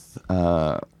with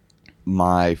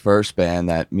my first band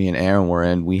that me and Aaron were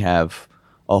in, we have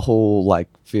a whole like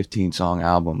 15 song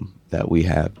album that we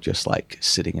have just like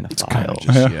sitting in a file,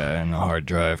 in the hard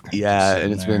drive. Yeah,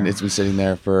 and it's been sitting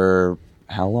there for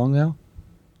how long now?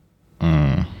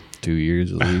 2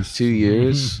 years at least. 2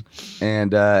 years.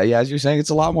 And as you're saying,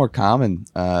 it's a lot more common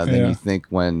than you think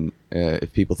when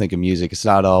if people think of music. It's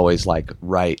not always like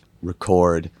write,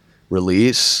 record,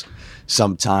 release.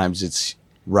 Sometimes it's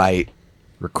write,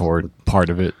 record part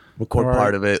of it,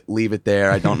 part of it, leave it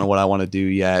there. I don't know what I want to do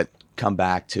yet. Come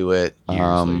back to it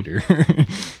years later.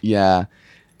 Yeah.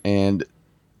 And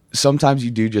sometimes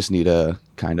you do just need to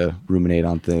kind of ruminate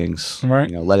on things. Right.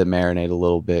 Let it marinate a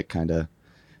little bit, kind of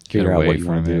figure out what you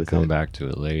want to do with come it. back to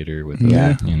it later with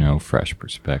a fresh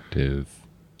perspective,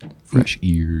 fresh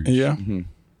ears. Yeah.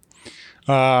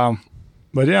 But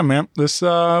yeah, man, this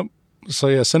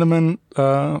Cinnamon,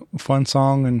 fun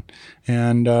song,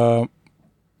 and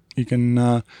you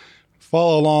can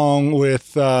follow along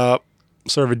with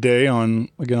Serve a Day on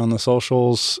the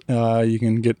socials. You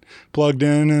can get plugged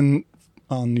in and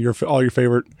on all your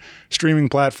favorite streaming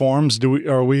platforms.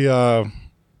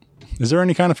 Is there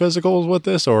any kind of physicals with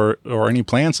this, or any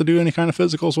plans to do any kind of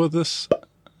physicals with this?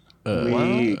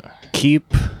 We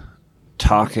keep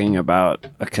talking about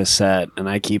a cassette, and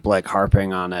I keep like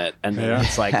harping on it, and then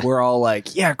it's like we're all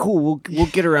like, yeah, cool, we'll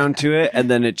get around to it, and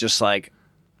then it just like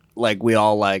we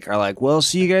all like are like, well,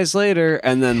 see you guys later,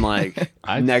 and then like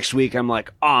next week I'm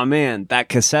like, oh man, that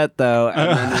cassette though,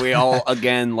 and then we all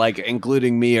again, like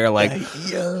including me, are like,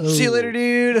 see you later,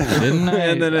 dude. Didn't I?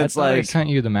 And then it's like I sent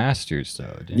you the masters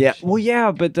though. Didn't yeah, you? well,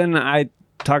 yeah, but then I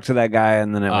talked to that guy,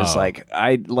 and then it was like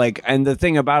and the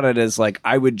thing about it is like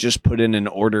I would just put in an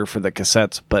order for the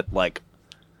cassettes, but like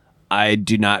I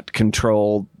do not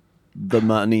control the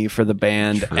money for the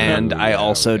band. True, and I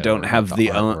also don't have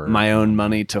my own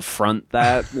money to front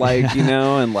that, like,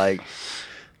 and like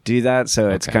do that. So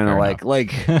it's kind of like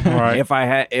right.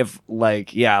 if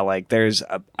there's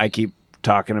I keep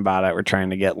talking about it. We're trying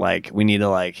to get we need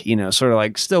to sort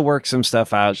of still work some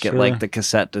stuff out, get Sure. the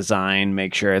cassette design,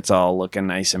 make sure it's all looking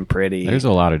nice and pretty. There's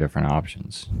a lot of different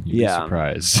options. You'd be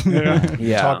surprised. Yeah.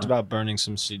 We talked about burning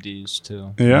some CDs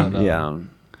too. Yeah. but, Yeah.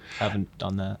 Haven't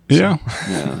done that. Yeah.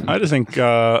 I just think,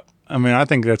 I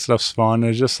think that stuff's fun.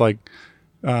 It's just what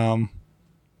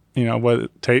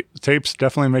tape's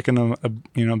definitely making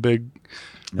a big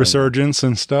resurgence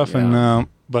and stuff. And, I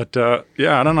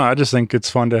don't know. I just think it's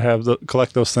fun to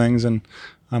collect those things. And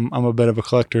I'm a bit of a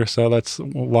collector. So that's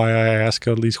why I ask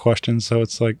all these questions. So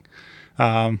it's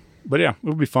but yeah,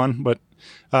 it'll be fun. But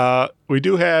we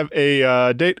do have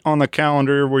a date on the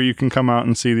calendar where you can come out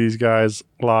and see these guys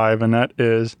live, and that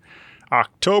is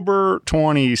October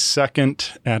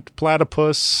 22nd at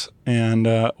Platypus, and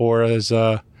or as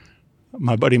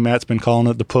my buddy Matt's been calling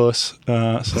it, the Puss.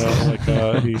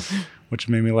 Which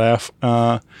made me laugh.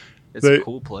 It's a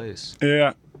cool place.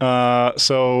 Yeah.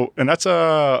 And that's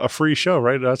a free show,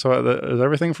 right? That's why is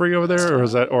everything free over there,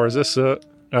 or is this?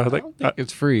 I think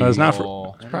it's free. It's not free.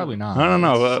 It's probably not. I don't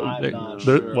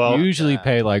know. You usually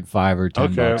pay $5 or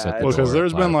 $10 bucks at the door because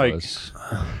there's been probably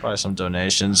some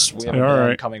donations. We have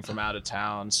been coming from out of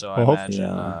town, so I imagine.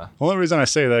 The only reason I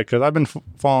say that because I've been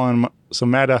following. So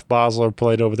Matt F. Bosler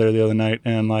played over there the other night,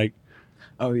 and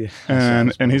oh yeah,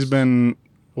 and he's been.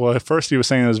 Well, at first he was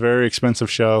saying it was a very expensive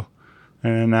show,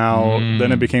 and now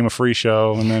then it became a free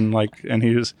show, and then and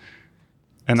he was.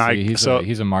 And he's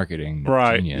a marketing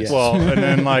Yes. genius. Well, and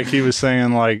then he was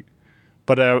saying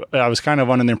but I was kind of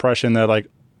under the impression that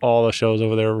all the shows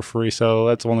over there were free, so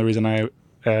that's the only reason I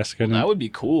asked. Well, that would be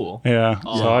cool. Yeah.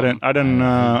 So I didn't. I don't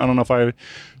know if I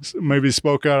maybe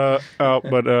spoke out,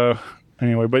 but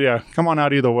anyway. But yeah, come on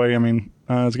out either way. I mean,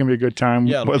 it's gonna be a good time.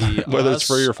 Yeah, whether it's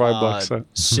free or $5. So.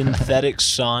 Synthetic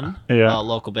Sun,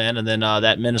 local band, and then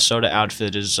that Minnesota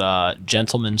outfit is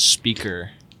Gentleman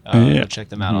Speaker. Go check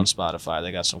them out on Spotify.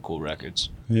 They got some cool records.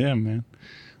 Yeah, man.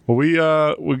 Well, we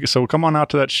come on out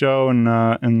to that show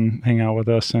and hang out with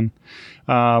us, and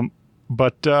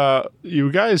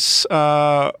you guys,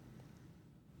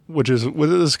 this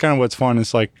is kind of what's fun.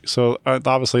 It's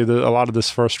obviously a lot of this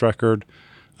first record,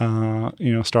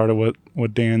 started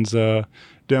with Dan's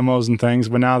demos and things,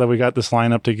 but now that we got this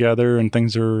lineup together and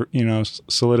things are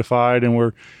solidified and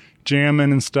we're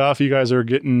jamming and stuff, you guys are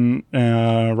getting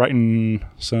writing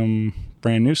some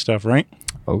brand new stuff, right?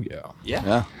 Oh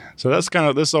yeah. So this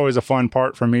is always a fun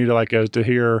part for me to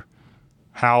hear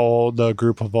how the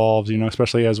group evolves,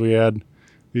 especially as we add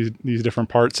these different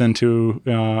parts into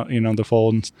the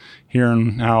fold, and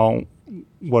hearing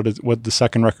what the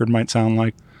second record might sound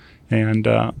like. And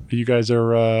you guys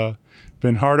are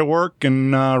been hard at work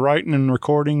and writing and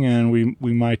recording, and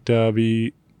we might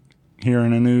be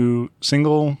hearing a new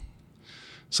single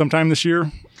sometime this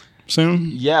year, soon.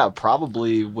 Yeah,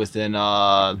 probably within.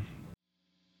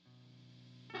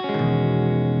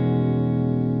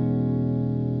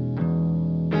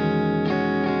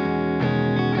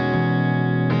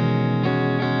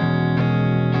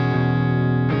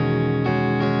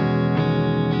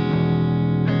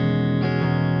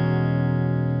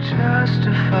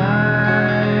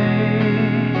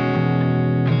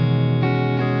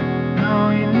 No,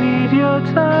 you need your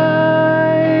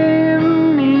time,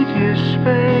 need your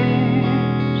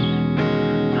space.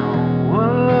 No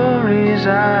worries, I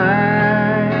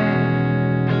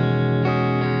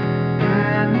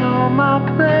know my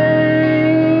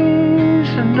place,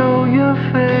 I know your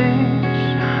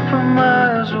face from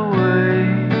miles away.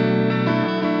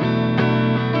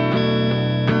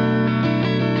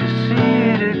 To see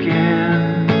it again.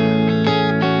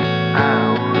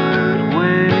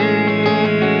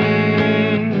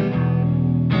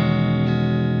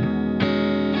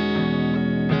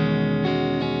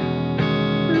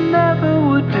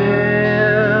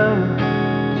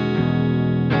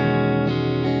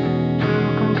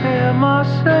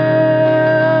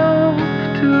 Myself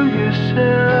to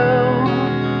yourself.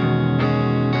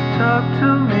 Talk to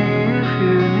me if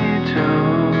you need to.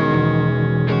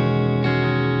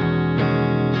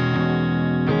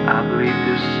 I bleed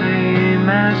the same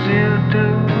as you do.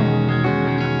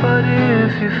 But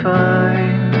if you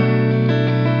find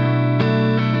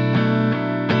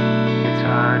it's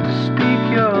hard to speak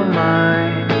your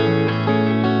mind,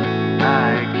 I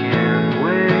can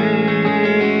wait.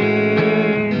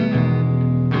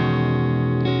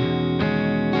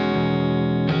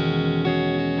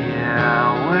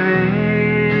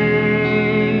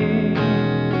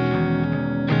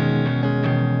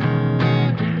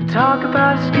 Talk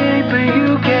about escape, but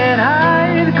you can't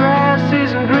hide. The grass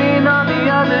isn't green on the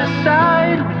other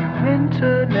side when you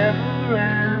enter now.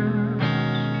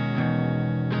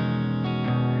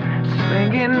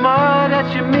 Slinging mud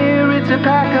at your mirror, it's a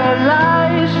pack of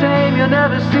lies. Shame you'll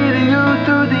never see the you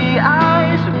through the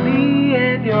eyes of me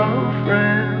and your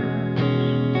friends.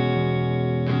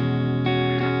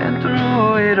 And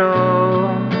through it all,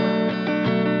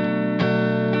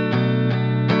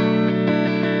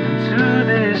 and to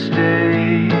this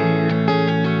day,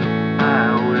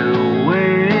 I will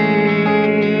wait.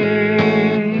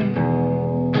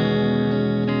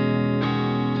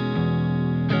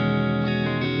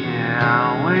 Yeah,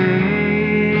 I'll wait.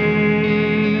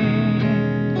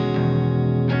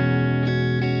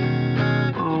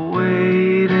 But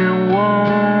waiting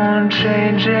won't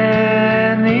change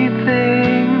anything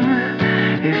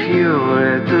if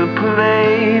you're at the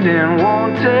plate and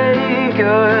won't take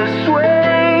a swing.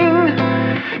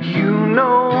 You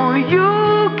know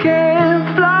you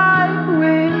can fly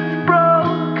with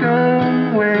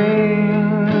broken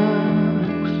wings,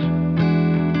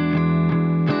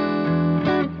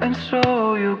 and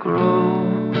so you'll grow.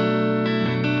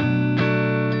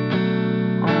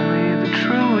 Only the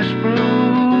truest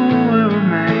blue will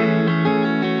remain.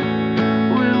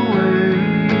 We'll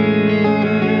wait.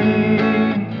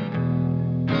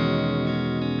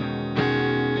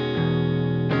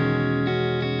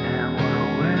 And we'll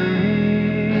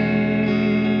wait.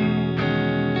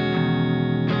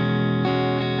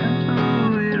 And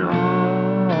through it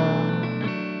all,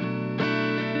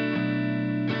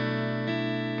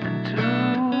 and to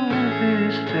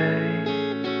this day,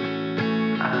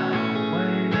 I'll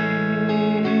wait.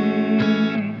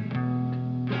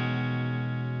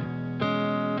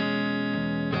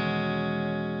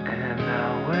 And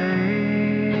I'll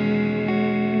wait.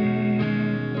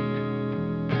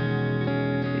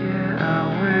 Yeah,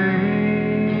 I'll wait.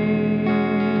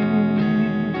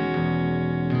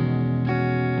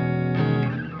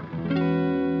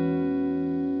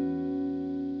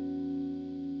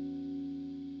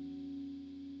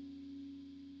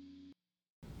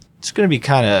 It's gonna be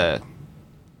kind of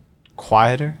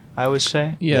quieter, I would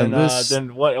say. Yeah,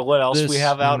 than what else we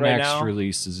have out right next now.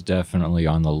 release is definitely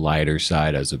on the lighter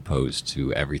side as opposed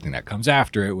to everything that comes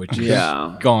after it, which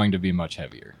Yeah. is going to be much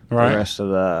heavier. Right. The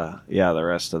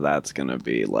rest of that's gonna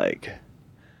be like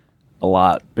a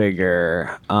lot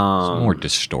bigger. Some more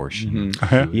distortion.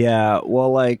 Yeah,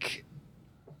 well, like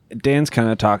Dan's kind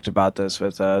of talked about this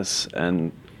with us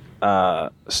and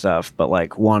stuff, but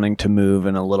like wanting to move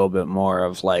in a little bit more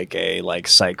of like a like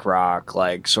psych rock,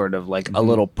 like sort of like a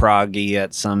little proggy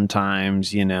at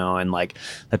sometimes, you know, and like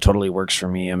that totally works for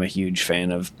me. I'm a huge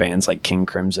fan of bands like King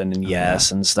Crimson and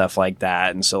Yes and stuff like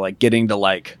that, and so like getting to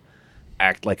like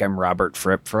act like I'm Robert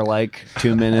Fripp for like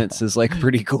 2 minutes is like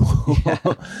pretty cool.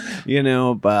 You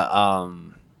know, but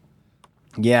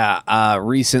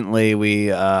recently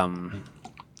we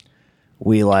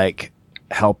like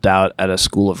helped out at a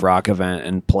School of Rock event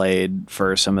and played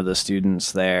for some of the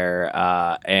students there,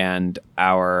 and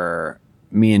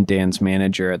me and Dan's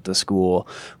manager at the school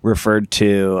referred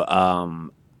to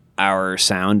our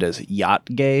sound as yacht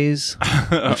gaze,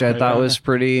 which I thought was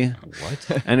pretty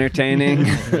entertaining.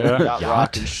 Yacht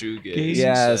rock and shoegaze.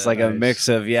 Yeah, it's like a mix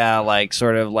of like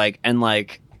sort of like, and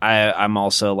like I'm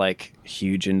also like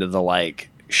huge into the like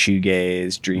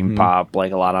shoegaze, dream pop,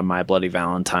 like a lot of My Bloody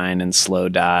Valentine and Slow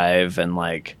Dive, and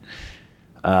like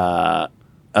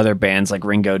other bands like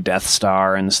Ringo Death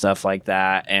Star and stuff like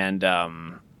that. And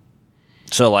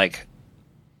so like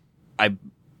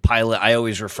I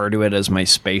always refer to it as my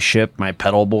spaceship. My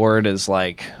pedal board is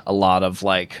like a lot of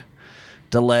like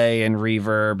delay and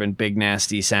reverb and big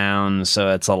nasty sounds, so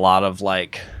it's a lot of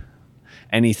like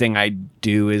anything I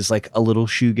do is like a little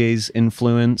shoegaze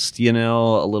influenced, you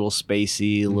know, a little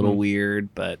spacey, a little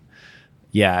weird, but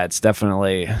yeah, it's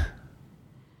definitely, I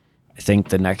think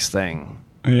the next thing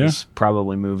is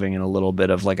probably moving in a little bit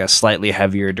of like a slightly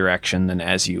heavier direction than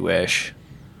As You Wish.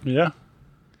 Yeah,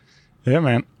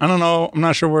 man. I don't know. I'm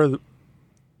not sure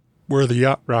where the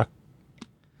yacht rock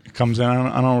comes in. I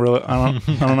don't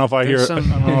know if I hear. I don't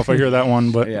know if I hear that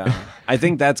one, but yeah, I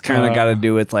think that's kind of got to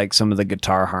do with like some of the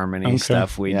guitar harmony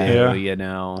stuff we do. You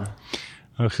know,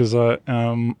 because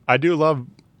I do love.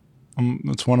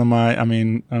 It's one of my. I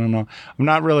mean, I don't know. I'm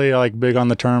not really like big on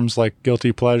the terms like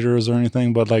guilty pleasures or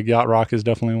anything, but like yacht rock is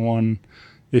definitely one.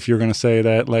 If you're gonna say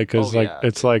that, like, because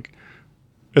it's like.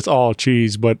 It's all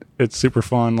cheese, but it's super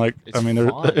fun. Like, It's I mean,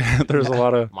 fun. there's a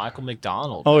lot of Michael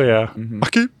McDonald. Oh yeah, I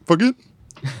keep forget.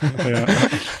 Yeah.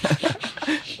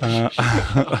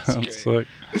 It's like,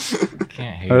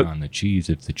 Can't hate on the cheese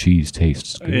if the cheese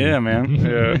tastes good. yeah, man.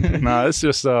 Yeah, no, it's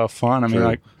just fun. I mean,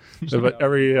 like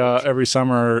every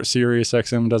summer, Sirius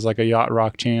XM does like a yacht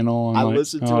rock channel. And I like,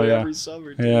 listen to it every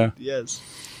summer. Dude. Yeah. Yes.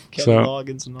 Kenny So-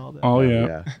 Loggins and all that. Oh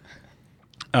yeah.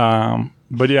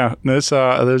 But yeah, there's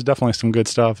definitely some good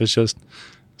stuff. It's just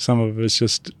some of it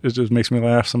just makes me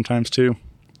laugh sometimes too.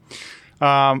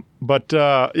 But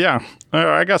yeah,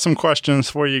 I got some questions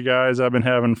for you guys. I've been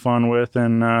having fun with,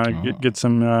 and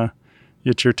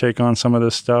get your take on some of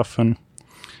this stuff. And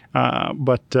all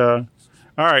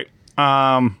right.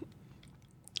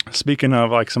 Speaking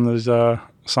of like some of these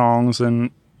songs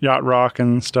and yacht rock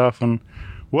and stuff, and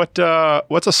what's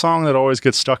a song that always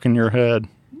gets stuck in your head,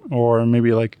 or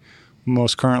maybe like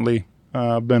most currently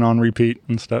been on repeat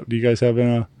and stuff? Do you guys have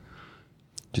a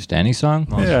Just any song?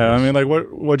 Yeah, I mean, like,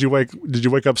 did you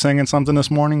wake up singing something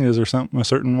this morning? Is there a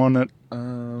certain one that?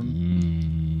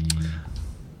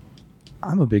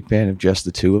 I'm a big fan of Just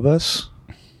the Two of Us.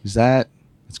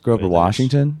 It's Grover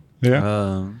Washington?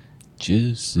 Yeah.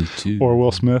 Just the two. Or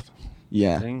Will Smith?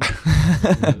 Yeah. I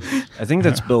think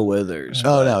that's Bill Withers.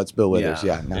 Oh no, it's Bill Withers.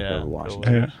 Yeah, not Grover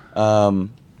Washington.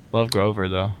 Love Grover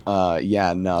though.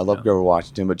 Yeah, no, I love Grover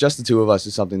Washington, but Just the Two of Us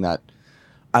is something that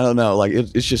I don't know, like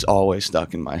it's just always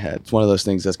stuck in my head. It's one of those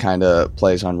things that kind of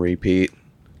plays on repeat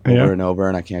over and over,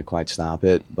 and I can't quite stop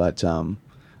it. But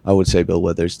I would say Bill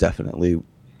Withers definitely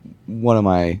one of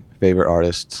my favorite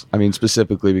artists. I mean,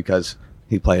 specifically because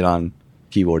he played on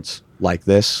keyboards like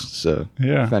this, so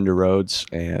Fender Rhodes,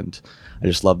 and I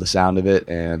just love the sound of it,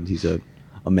 and he's a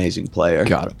amazing player.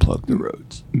 Gotta plug the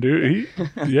Rhodes. Dude,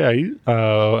 he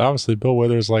obviously Bill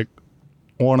Withers like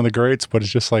one of the greats, but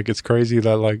it's just like it's crazy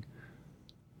that like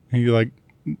he like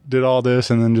did all this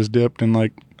and then just dipped and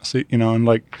like and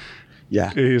like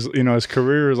he's his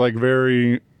career is like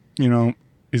very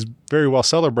he's very well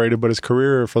celebrated, but his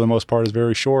career for the most part is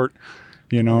very short,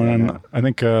 and I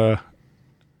think I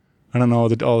don't know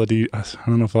I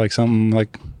don't know if like something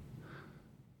like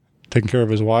taking care of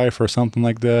his wife or something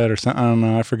like that, or something. I don't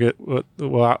know. I forget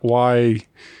why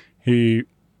he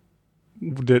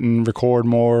didn't record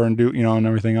more and do and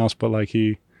everything else. But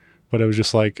it was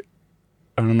just like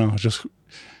I don't know, just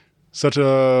such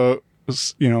a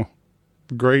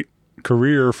great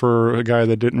career for a guy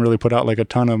that didn't really put out like a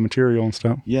ton of material and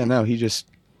stuff. Yeah, no, he just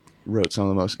wrote some of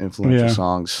the most influential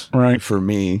songs for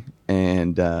me,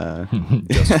 and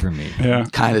just for me. Yeah,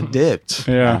 kind of dipped.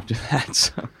 Yeah, after that.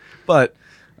 So. But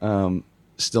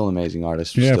still an amazing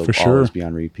artist. Yeah, still for sure. Always be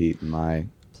on repeat in my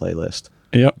playlist.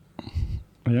 Yep.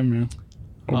 Yeah, man.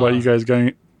 What about you guys? Got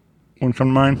any one come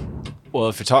to mind? Well,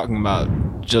 if you're talking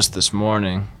about just this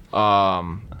morning,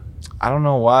 I don't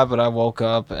know why, but I woke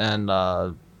up and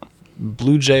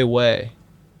Blue Jay Way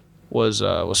was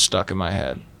stuck in my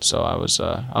head. So I was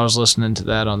listening to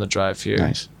that on the drive here.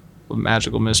 Nice.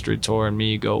 Magical Mystery Tour and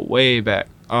me go way back.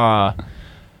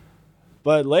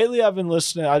 But lately I've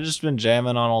just been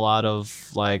jamming on a lot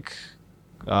of like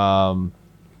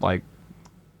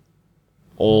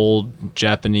old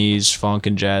Japanese funk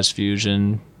and jazz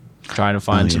fusion, trying to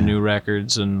find some new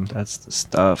records, and that's the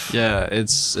stuff. Yeah,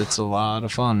 it's a lot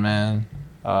of fun, man.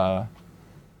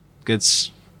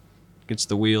 Gets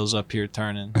the wheels up here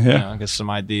turning. Yeah. Gets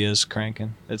some ideas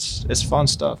cranking. It's fun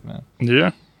stuff, man. Yeah.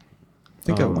 I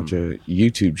think I watch a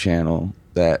YouTube channel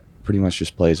that pretty much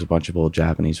just plays a bunch of old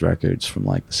Japanese records from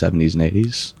like the 70s and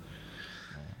 80s.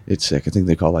 It's sick. I think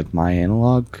they call it like My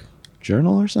Analog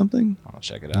Journal or something. I'll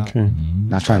check it out. Okay.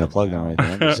 Not trying to plug them or anything.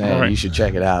 I'm just saying you should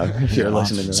check it out if you're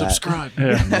listening to Subscribe.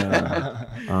 Yeah.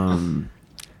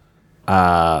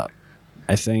 I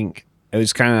think it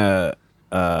was kind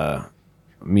of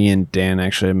me and Dan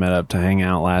actually met up to hang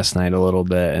out last night a little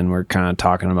bit, and we're kind of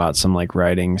talking about some like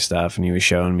writing stuff, and he was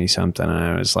showing me something, and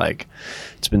I was like,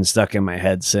 it's been stuck in my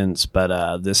head since,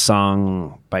 but this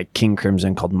song by King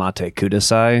Crimson called Mate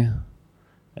Kudasai,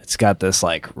 it's got this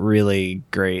like really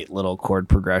great little chord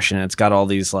progression. It's got all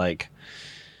these like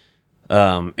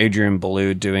Adrian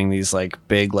Belew doing these like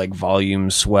big like volume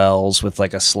swells with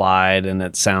like a slide, and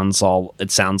it sounds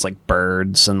like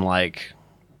birds, and like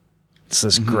it's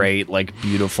this great like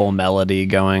beautiful melody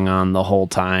going on the whole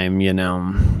time,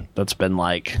 that's been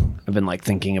like I've been like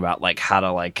thinking about like how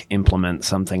to like implement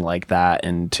something like that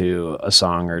into a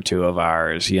song or two of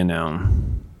ours. Yeah,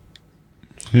 man.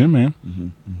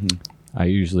 I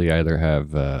usually either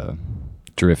have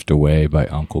Drift Away by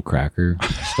Uncle Cracker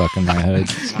stuck in my head,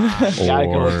 Gotta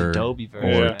go with the Dobie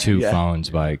version. or Two Phones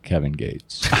by Kevin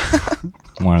Gates.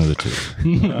 One of the two.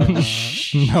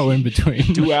 No in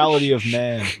between. Duality of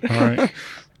man. All right.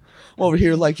 Over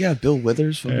here, like, Bill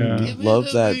Withers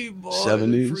loves that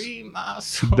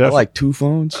 70s. Def- Like Two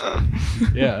Phones.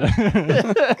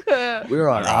 Yeah. We're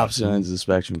on opposite ends of the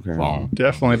spectrum currently.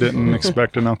 Definitely didn't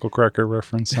expect an Uncle Cracker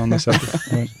reference on this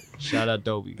episode. Shout out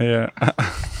Dobie. Yeah.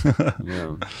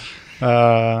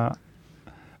 Yeah.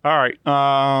 All right.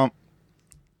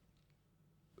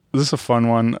 this is a fun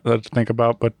one to think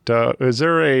about. But is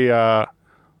there a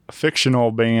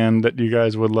fictional band that you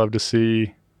guys would love to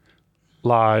see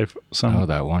live? Oh,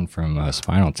 that one from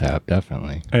Spinal Tap,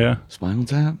 definitely. Yeah. Spinal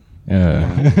Tap?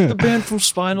 Yeah. The band from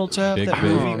Spinal Tap. Big, that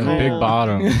big, movie called- Big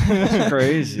Bottom. That's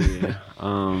crazy.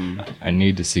 I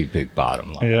need to see Big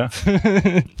Bottom live.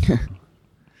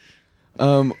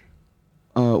 Yeah.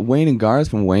 Wayne and Garth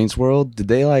from Wayne's World, did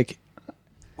they did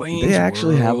they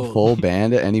actually have a full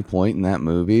band at any point in that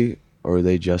movie, or were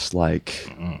they just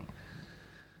like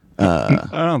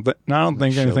I don't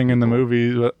think anything in the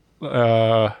movie, but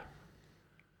I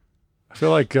feel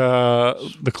like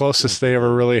the closest they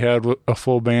ever really had a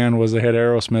full band was they had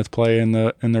Aerosmith play in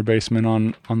their basement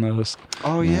on the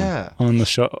Oh yeah. on the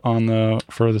show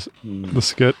for the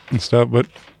skit and stuff, but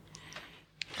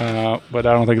I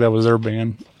don't think that was their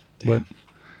band. But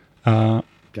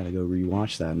gotta go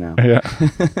rewatch that now. yeah.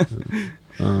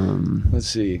 Let's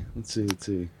see.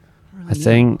 I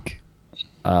think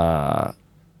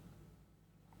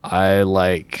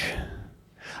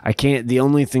I can't. The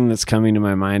only thing that's coming to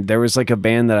my mind, there was like a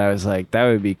band that I was like, that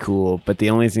would be cool. But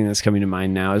the only thing that's coming to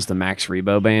mind now is the Max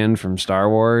Rebo band from Star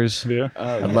Wars. Yeah.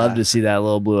 I'd love to see that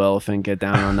little blue elephant get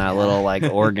down on that little like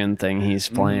organ thing he's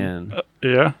playing.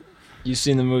 Yeah. You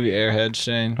seen the movie Airhead,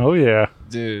 Shane? Oh yeah.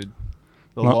 Dude.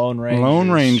 The Lone Rangers.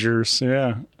 Lone Rangers.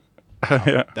 Yeah.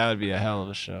 Yeah. That would be a hell of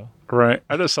a show. Right.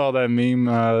 I just saw that meme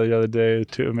the other day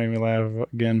too. It made me laugh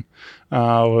again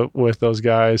with those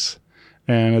guys,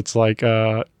 and it's like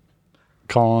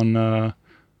calling. I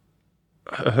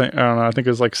don't know. I think it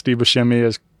was like Steve Buscemi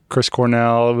as Chris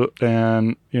Cornell,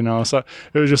 and so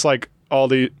it was just like all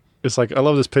the. It's like I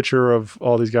love this picture of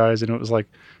all these guys, and it was like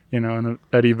and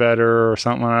Eddie Vedder or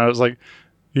something. And I was like,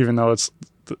 even though it's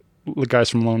the guys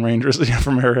from Lone Rangers,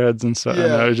 from Airheads and stuff,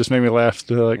 and it just made me laugh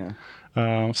to like.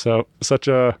 So such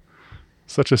a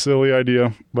silly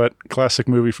idea, but classic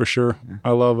movie for sure.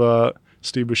 I love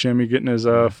Steve Buscemi getting his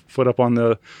foot up on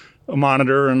the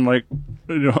monitor and like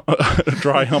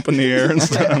dry hump in the air and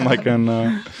stuff, and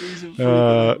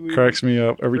cracks me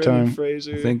up every time.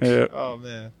 Fraser. I think Oh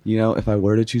man. if I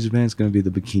were to choose a band, it's gonna be the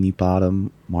Bikini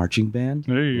Bottom marching band.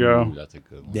 There you go. Ooh, that's a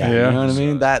good one. Yeah, you know what I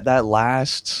mean. That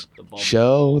last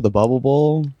show, the Bubble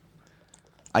Bowl.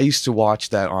 I used to watch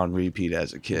that on repeat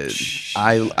as a kid.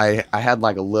 I had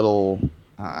like a little,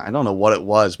 I don't know what it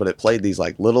was, but it played these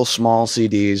like little small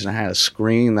CDs, and I had a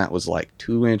screen that was like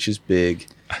 2 inches big,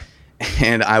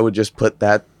 and I would just put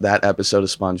that episode of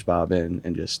SpongeBob in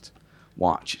and just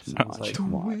watch. Right.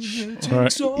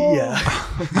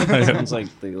 Sounds like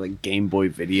the Game Boy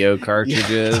video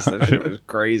cartridges. That shit was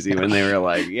crazy when they were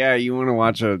like, "Yeah, you want to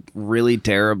watch a really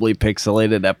terribly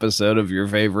pixelated episode of your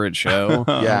favorite show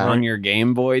on your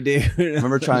Game Boy, dude?" I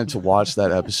remember trying to watch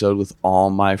that episode with all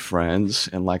my friends,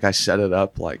 and like I set it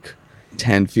up like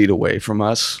 10 feet away from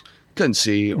us. Couldn't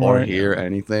see or hear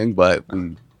anything, but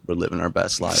we were living our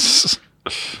best lives.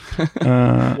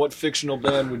 What fictional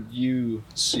band would you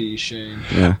see, Shane?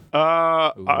 Yeah.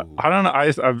 I don't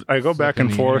know. I go back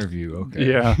and forth.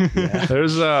 Okay. Yeah.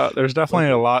 There's definitely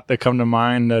a lot that come to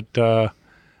mind that, but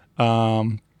I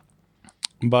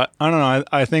don't know.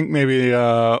 I think maybe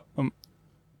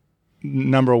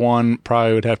number one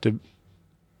probably would have to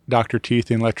Dr.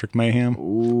 Teeth and Electric Mayhem.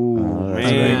 Ooh,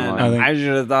 man, I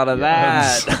should have thought of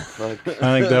that.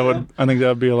 I think that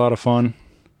would be a lot of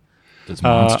Does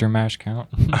Monster Mash count?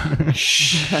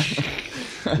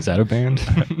 Is that a band?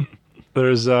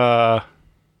 There's I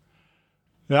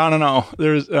don't know.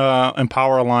 There's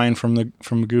Empower Line from the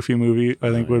Goofy movie. I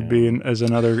think would be as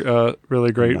another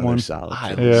really great one. Solid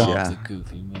I choice. love the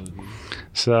Goofy movie.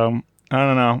 So I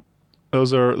don't know.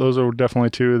 Those are definitely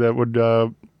two that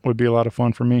would be a lot of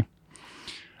fun for me.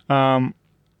 All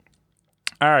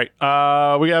right.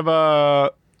 We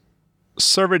have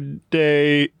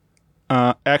Survey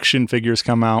action figures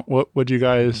come out. What would you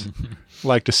guys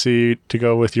like to see to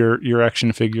go with your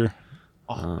action figure?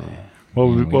 Oh man.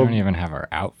 We don't even have our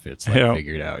outfits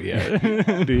figured out yet.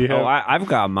 Do you have? I've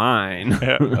got mine.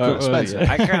 Yeah.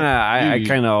 I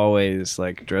kind of always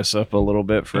like dress up a little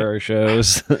bit for our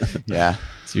shows. Yeah.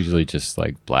 It's usually just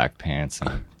like black pants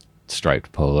and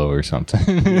striped polo or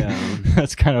something. Yeah.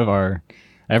 That's kind of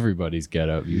everybody's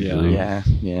getup usually. Yeah. I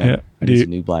Do need you- some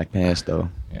new black pants though.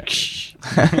 Yeah.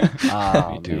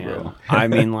 Oh, Me too, man. bro. I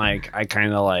mean, like, I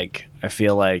kind of like. I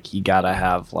feel like you gotta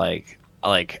have like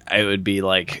it would be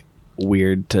like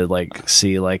weird to like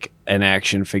see like an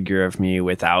action figure of me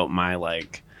without my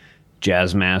like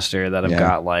Jazzmaster that I've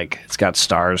got like it's got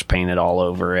stars painted all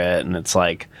over it, and it's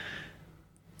like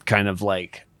kind of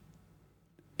like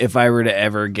if I were to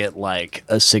ever get like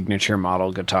a signature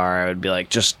model guitar, I would be like,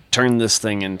 just turn this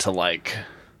thing into like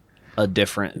a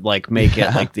different, like make it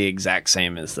like the exact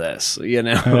same as this, you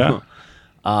know.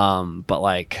 But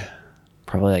like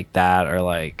probably like that, or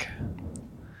like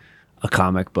a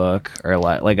comic book, or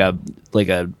like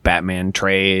a Batman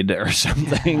trade or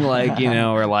something, like, you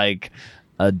know, or like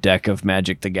a deck of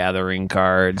Magic the Gathering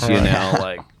cards, you know,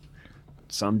 like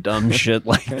some dumb shit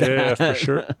like that. Yeah, for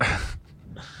sure.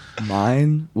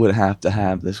 Mine would have to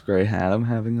have this gray hat I'm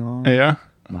having on. Yeah.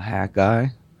 I'm a hat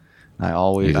guy. I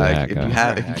always He's a like hat if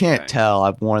guy. if you can't tell,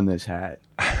 I've worn this hat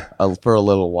for a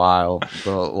little while,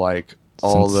 but like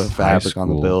all Since the high fabric on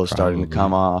the school, bill is starting to probably.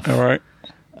 come off. All right.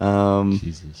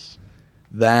 Jesus.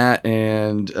 That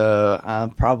and I'm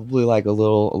probably like a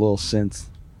little synth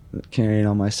carrying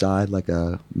on my side, like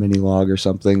a mini log or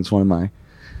something. It's one of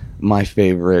my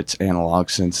favorite analog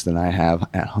synths that I have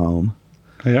at home.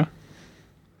 Yeah.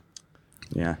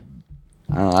 Yeah.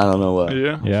 I don't know what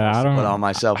Yeah. Yeah, I don't. put on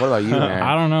myself. What about you, man?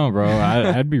 I don't know, bro.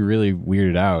 I'd be really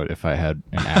weirded out if I had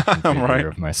an action figure Right.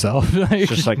 of myself. Like,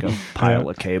 It's just like a pile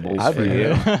of cables. I'd be you.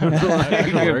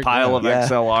 Like a pile of Yeah.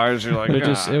 XLRs. You're like,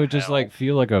 it would just like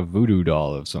feel like a voodoo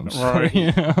doll of some sort. Right.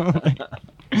 You know?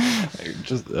 Like,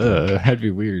 just that'd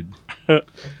be weird.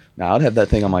 Now I'd have that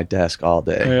thing on my desk all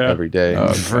day, Yeah. every day.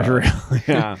 for real.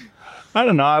 Yeah. I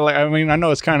don't know. I mean, I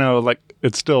know it's kind of like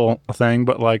it's still a thing,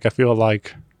 but like I feel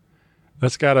like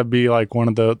that's got to be like one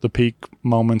of the peak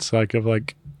moments, like of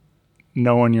like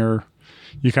knowing you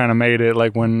kind of made it.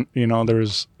 Like when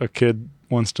there's a kid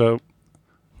wants to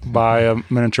buy a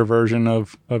miniature version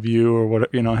of you or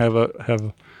what, have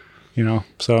a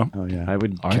so Oh yeah. I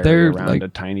would Aren't carry there, around like- a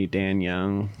tiny Dan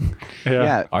Young.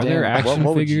 yeah. Are there Dan, action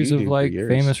what would you figures do of for like yours?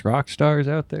 famous rock stars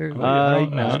out there? Like,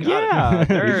 right now? Yeah,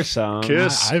 there are some.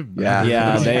 Kiss. Yeah.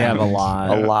 Yeah, they have a lot.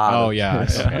 A lot. Oh of- yeah.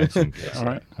 Okay, I've seen Kiss. All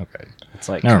right. Okay. It's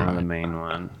like Never kind of the mind. main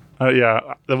one.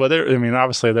 Yeah. Well, I mean,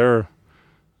 obviously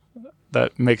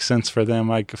that makes sense for them.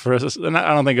 Like for us, and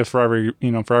I don't think it's for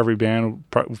every band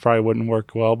probably wouldn't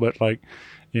work well, but like,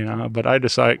 but I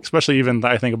decide, especially even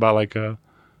I think about like,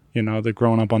 the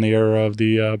growing up on the era of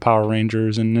the Power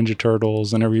Rangers and Ninja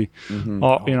Turtles and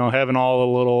having all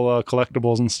the little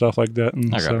collectibles and stuff like that. And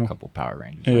I got so, a couple Power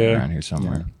Rangers Yeah. around here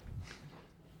somewhere.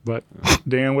 but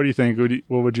Dan, what do you think?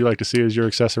 What would you like to see as your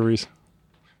accessories?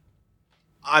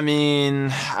 I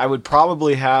mean, I would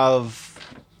probably have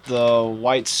the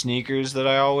white sneakers that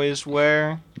I always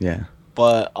wear. Yeah.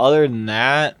 But other than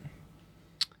that,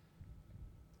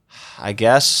 I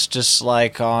guess just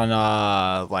like on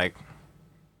like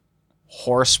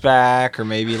horseback or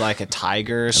maybe like a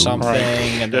tiger or something,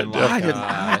 and then like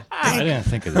I didn't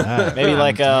think of that. maybe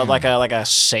like a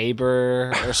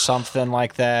saber or something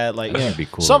like that. Like That'd be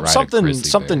cool to ride a grizzly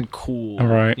something bear. cool.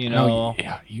 Right. You know.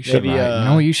 Yeah, you should Maybe, ride. You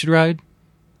know what you should ride?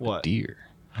 What? Deer.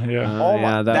 Yeah. Oh yeah,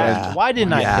 my, that would- why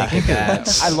didn't Yeah. I think of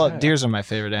that? I love deers are my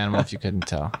favorite animal. If you couldn't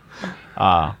tell.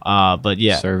 But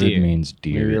yeah, Cervid deer. means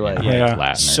deer. Maybe like- in, Yeah.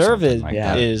 Latin or something Cervid like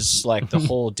Yeah. that. is like the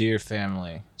whole deer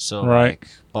family. So Right. like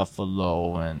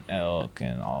buffalo and elk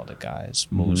and all the guys,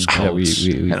 moose, Yeah, we goats,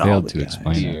 we And all failed the to guys.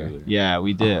 explain deer. that. Yeah,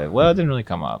 we did. Well, it didn't really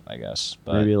come up, I guess.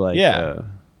 But Maybe like yeah,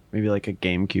 maybe like a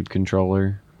GameCube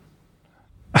controller.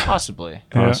 possibly.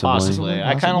 Yeah. Possibly.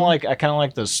 I kind of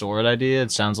like the sword idea.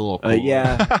 It sounds a little cool.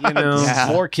 Yeah, you know. Yeah.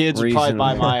 More kids would probably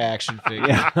buy Reasonable. my action figure.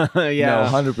 Yeah, yeah.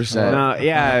 No, 100%. No,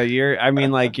 yeah, I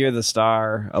mean, like you're the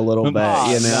star a little bit,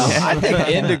 you know. I think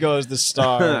Indigo is the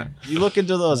star. You look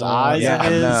into those eyes Yeah,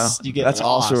 of his, no. you get That's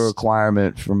also a lost.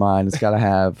 requirement for mine. It's got to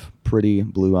have pretty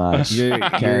blue eyes.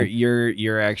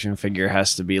 Your action figure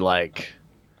has to be like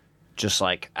just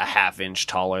like a half-inch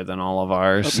taller than all of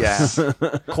ours. Yeah.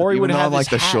 Corey Even would though have I'm like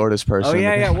his the hat. shortest person. Oh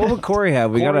yeah. What would Corey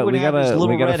have? We Corey would have his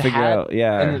little red figure hat out. And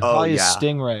Yeah. it's probably yeah. a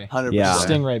stingray. 100%. Yeah.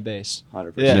 Stingray base.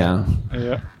 100%. Yeah. Yeah.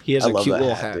 Yeah. He has I a love cute that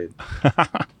little hat,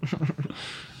 hat.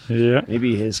 dude. Yeah.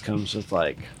 Maybe his comes with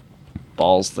like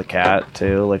Balls the cat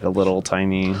too, like a little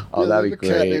tiny. Oh, that'd be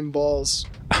great. Balls.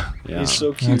 Yeah. He's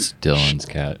so cute. That's Dylan's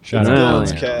cat. It's Shout out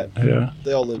Dylan's Dylan. cat. Yeah.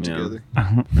 They all live Yeah. together.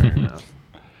 Fair enough.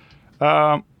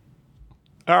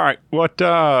 All right. What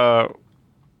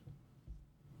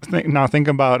think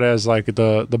about as like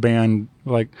the band,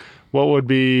 like what would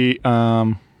be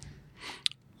a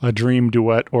dream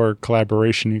duet or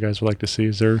collaboration you guys would like to see?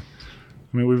 Is there,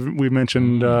 I mean, we've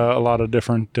mentioned a lot of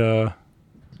different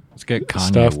Let's get Kanye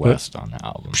Stuff, but- West on the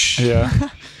album. yeah.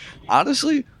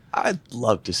 Honestly, I'd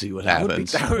love to see what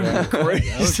happens. That'd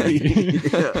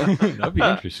be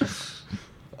interesting.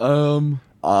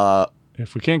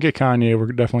 If we can't get Kanye,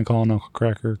 we're definitely calling Uncle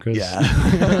Cracker because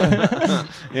Yeah.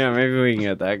 Yeah, maybe we can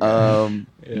get that guy.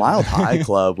 Mild High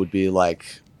Club would be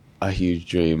like a huge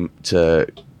dream to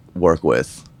work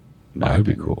with. That would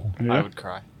be cool. I would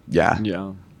cry. Yeah.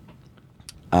 Yeah.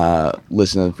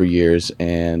 listened to them for years,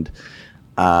 and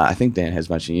I think Dan has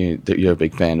mentioned you're a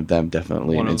big fan of them.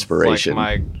 Definitely One an of, inspiration.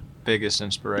 like, my biggest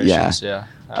inspirations. Yeah,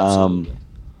 absolutely.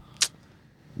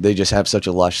 They just have such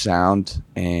a lush sound,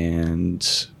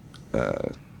 and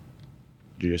you're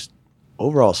just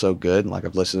overall so good. Like,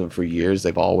 I've listened to them for years.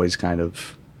 They've always kind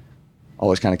of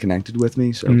connected with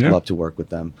me. So I'd love to work with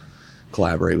them,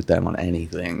 collaborate with them on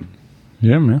anything.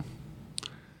 Yeah, man.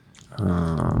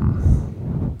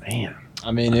 Man. I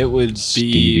mean, it would be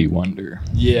Stevie Wonder.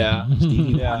 Yeah,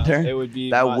 yeah. Wonder? It would be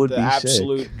That would the be sick.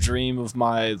 absolute dream of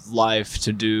my life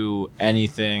to do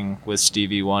anything with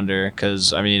Stevie Wonder.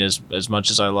 Because I mean, as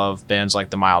much as I love bands like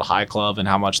the Mild High Club and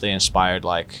how much they inspired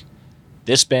like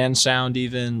this band sound,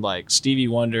 even like Stevie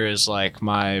Wonder is like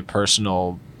my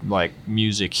personal like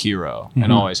music hero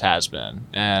and always has been.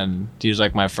 And he was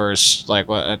like my first like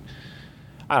what.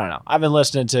 I don't know. I've been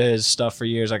listening to his stuff for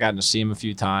years. I gotten to see him a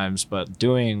few times, but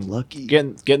getting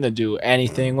to do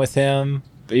anything with him,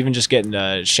 even just getting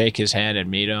to shake his hand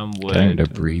and meet him would Getting to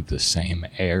breathe the same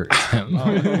air as him.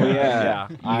 yeah.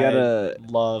 gotta- I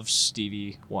love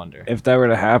Stevie Wonder. If that were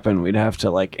to happen, we'd have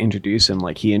to like introduce him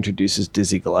like he introduces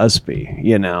Dizzy Gillespie,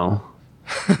 you know?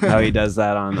 How he does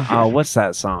that on what's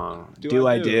that song? Do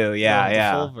I do? Yeah, the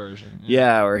yeah. full version.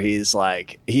 Yeah, where he's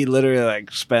like he literally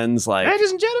like spends like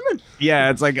Ladies and gentlemen. yeah,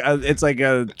 it's like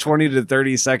a 20 to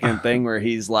 30 second thing where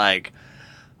he's like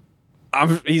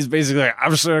he's basically like,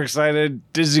 I'm so excited.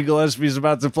 Dizzy Gillespie's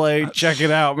about to play. Check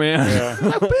it out, man.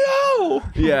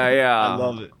 Yeah. I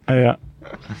love it. Yeah.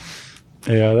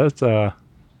 Yeah, that's that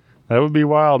would be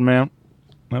wild, man.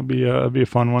 That'd be a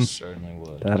fun one. Certainly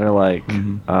would. That are like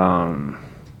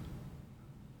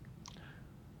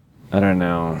I don't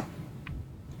know.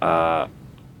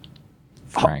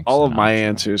 Frank All of my Sinatra.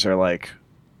 answers are like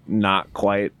not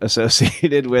quite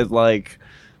associated with like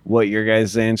what your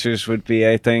guys' answers would be,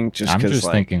 I think. I'm because just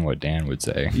like, thinking what Dan would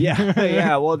say. Yeah,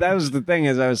 yeah. Well, that was the thing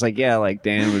is I was like, yeah, like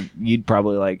Dan you'd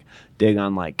probably like dig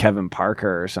on like Kevin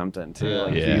Parker or something too.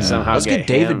 Like Yeah. you somehow Let's get him.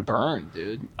 David Byrne,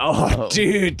 dude. Oh,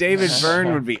 dude, David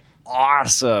Byrne would be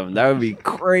awesome. That would be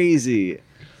crazy.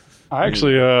 I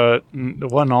actually, it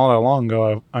wasn't all that long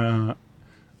ago.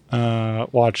 I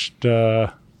watched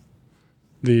the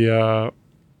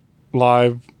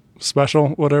live special,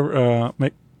 whatever.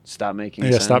 Stop making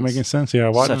sense. Stop making sense. Yeah, I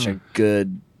watched. Such a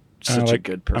good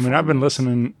performance. I mean, I've been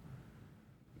listening.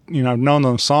 You know, I've known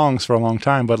those songs for a long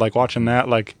time, but like watching that,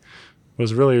 like,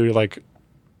 was really like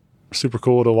super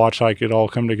cool to watch. Like it all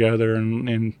come together,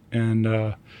 and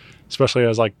especially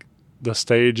as like the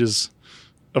stage is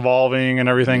evolving and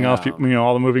everything else. People, you know,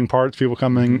 all the moving parts, people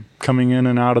coming in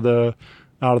and out of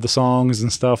the songs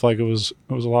and stuff. Like it was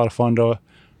a lot of fun to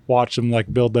watch them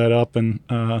like build that up, and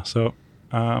so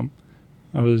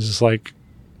I was just like,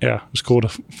 yeah, it was cool to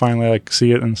finally like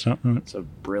see it and stuff. It's a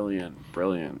brilliant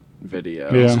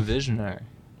video. Yeah. He's a visionary.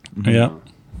 Yeah.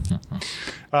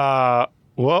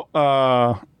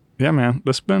 Well, yeah, man,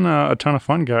 this has been a ton of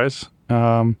fun, guys.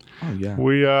 Oh yeah.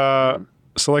 We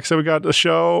so like I said, we got the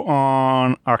show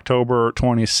on October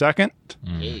 22nd,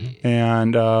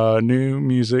 and new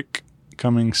music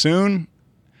coming soon,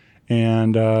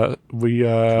 and we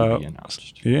To be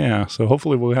announced. yeah, so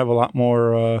hopefully we'll have a lot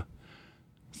more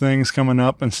things coming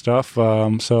up and stuff.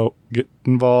 So get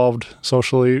involved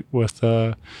socially with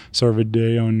Servid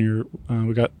Day on your.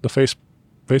 We got the Facebook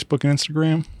and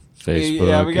Instagram. Facebook,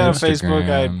 Yeah, we got a Facebook.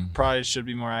 I Instagram. probably should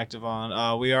be more active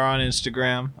on. We are on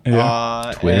Instagram.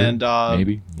 Yeah. Twitter, and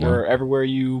maybe. we're everywhere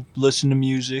you listen to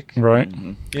music. Right.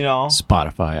 You know,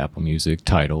 Spotify, Apple Music,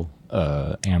 Tidal,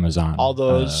 Amazon. all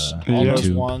those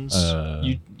YouTube, ones. uh,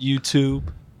 YouTube.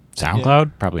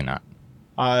 SoundCloud? Probably not.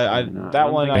 I No, I that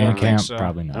don't one think I don't Bandcamp? think so.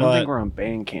 Probably not. I don't But think we're on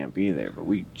Bandcamp either, but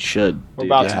we should. We're do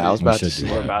about that. to. I was We about to should say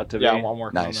do We're that. about to. Yeah, be? I'm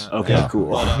working Nice. on that. Okay, Yeah.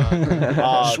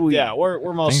 cool. Sweet. Yeah, we're Things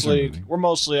are mostly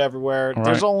moving. everywhere. All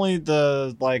There's right. only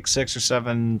the like 6 or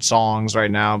 7 songs right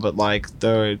now, but like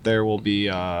there will be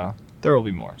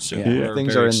more soon. Yeah, We're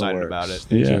things very are in the excited works. about it.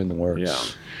 Things Yeah. are in the works. Yeah.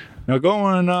 Now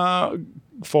going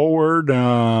forward,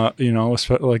 you know,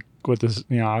 like with this,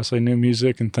 you know, obviously new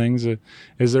music and things.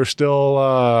 Is there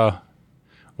still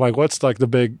like what's like the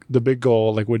big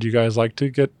goal? Like, would you guys like to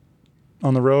get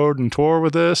on the road and tour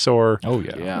with this, or Oh,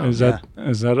 yeah. Yeah. is that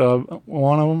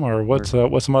one of them, or what's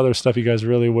some other stuff you guys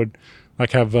really would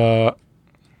like have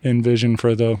envisioned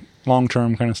for the long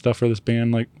term kind of stuff for this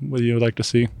band? Like, what you would like to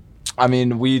see? I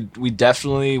mean, we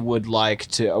definitely would like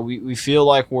to. We feel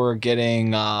like we're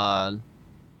getting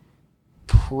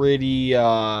pretty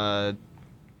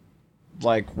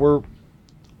like we're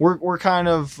kind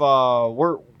of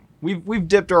we've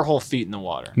dipped our whole feet in the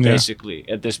water Yeah. basically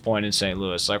at this point in St.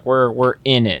 Louis. Like we're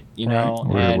in it, you know,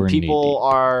 and We're people knee-deep.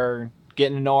 are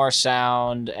getting to know our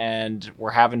sound and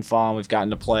we're having fun. We've gotten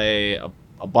to play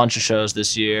a bunch of shows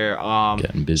this year.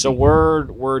 Getting busy. So we're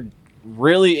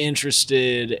really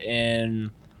interested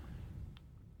in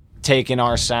taking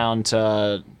our sound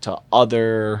to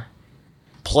other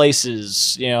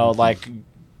places, you know, like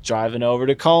driving over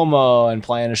to Como and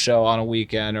playing a show on a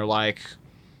weekend, or like,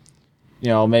 you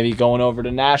know, maybe going over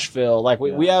to Nashville. Like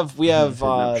we have Hitting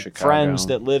up Chicago. friends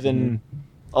that live in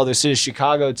other cities,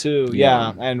 Chicago too.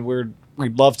 Yeah, and we'd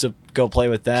love to go play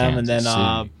with them. And then Kansas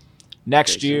City.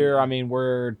 next year, I mean,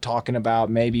 we're talking about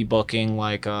maybe booking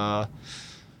like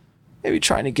maybe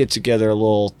trying to get together a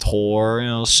little tour, you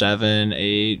know,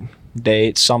 7-8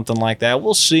 dates, something like that.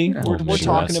 We'll see. We're Midwest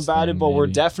talking about it, thing, but we're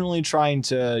maybe. definitely trying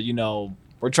to, you know,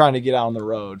 we're trying to get out on the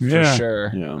road for Yeah.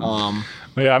 sure. Yeah. Well,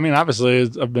 yeah, I mean, obviously,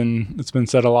 it's been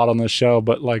said a lot on this show,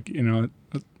 but like, you know,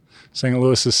 St.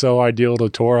 Louis is so ideal to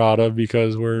tour out of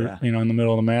because we're you know, in the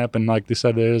middle of the map, and like they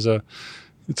said, it's a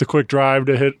quick drive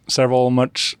to hit several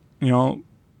much, you know,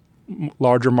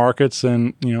 larger markets,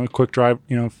 and you know, a quick drive,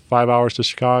 you know, 5 hours to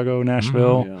Chicago,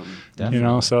 Nashville, you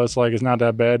know, so it's like it's not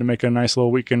that bad to make a nice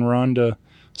little weekend run to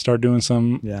start doing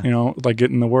some, you know, like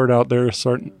getting the word out there,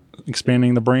 start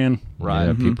expanding the brand. Right.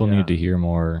 Yeah, people need to hear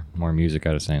more music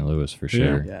out of St. Louis for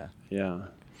sure. Yeah.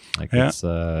 Like Yeah. it's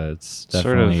Sort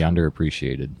definitely of-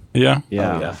 underappreciated. Yeah.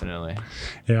 Yeah. Oh, definitely.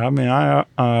 Yeah, I mean,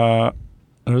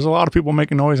 there's a lot of people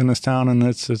making noise in this town, and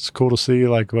it's cool to see.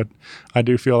 Like, but I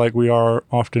do feel like we are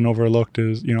often overlooked.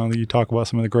 As you know, you talk about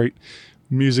some of the great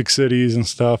music cities and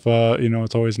stuff. You know,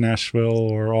 it's always Nashville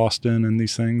or Austin and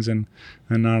these things, and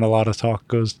not a lot of talk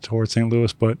goes towards St.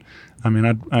 Louis. But I mean,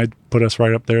 I'd put us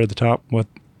right up there at the top. With,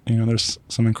 you know, there's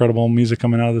some incredible music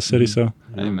coming out of the city. So,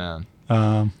 Amen.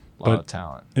 A lot of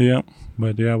talent. yeah,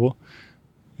 but yeah, well,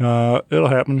 it'll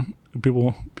happen.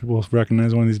 People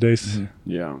recognize one of these days.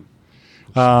 Yeah.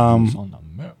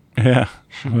 Yeah.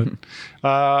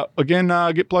 But, again,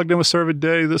 get plugged in with Serve a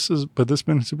Day. This has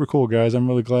been super cool, guys. I'm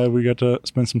really glad we got to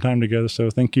spend some time together. So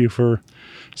thank you for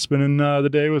spending the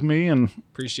day with me, and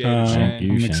Appreciate it, Shane. Thank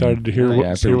you, I'm Shane. excited to hear Yeah, I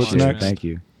what's appreciate it. next. Thank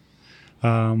you.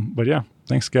 But yeah,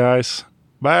 thanks, guys.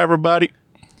 Bye, everybody.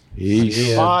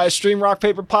 Peace. Bye, Stream Rock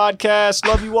Paper Podcast.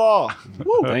 Love you all.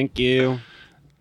 Thank you.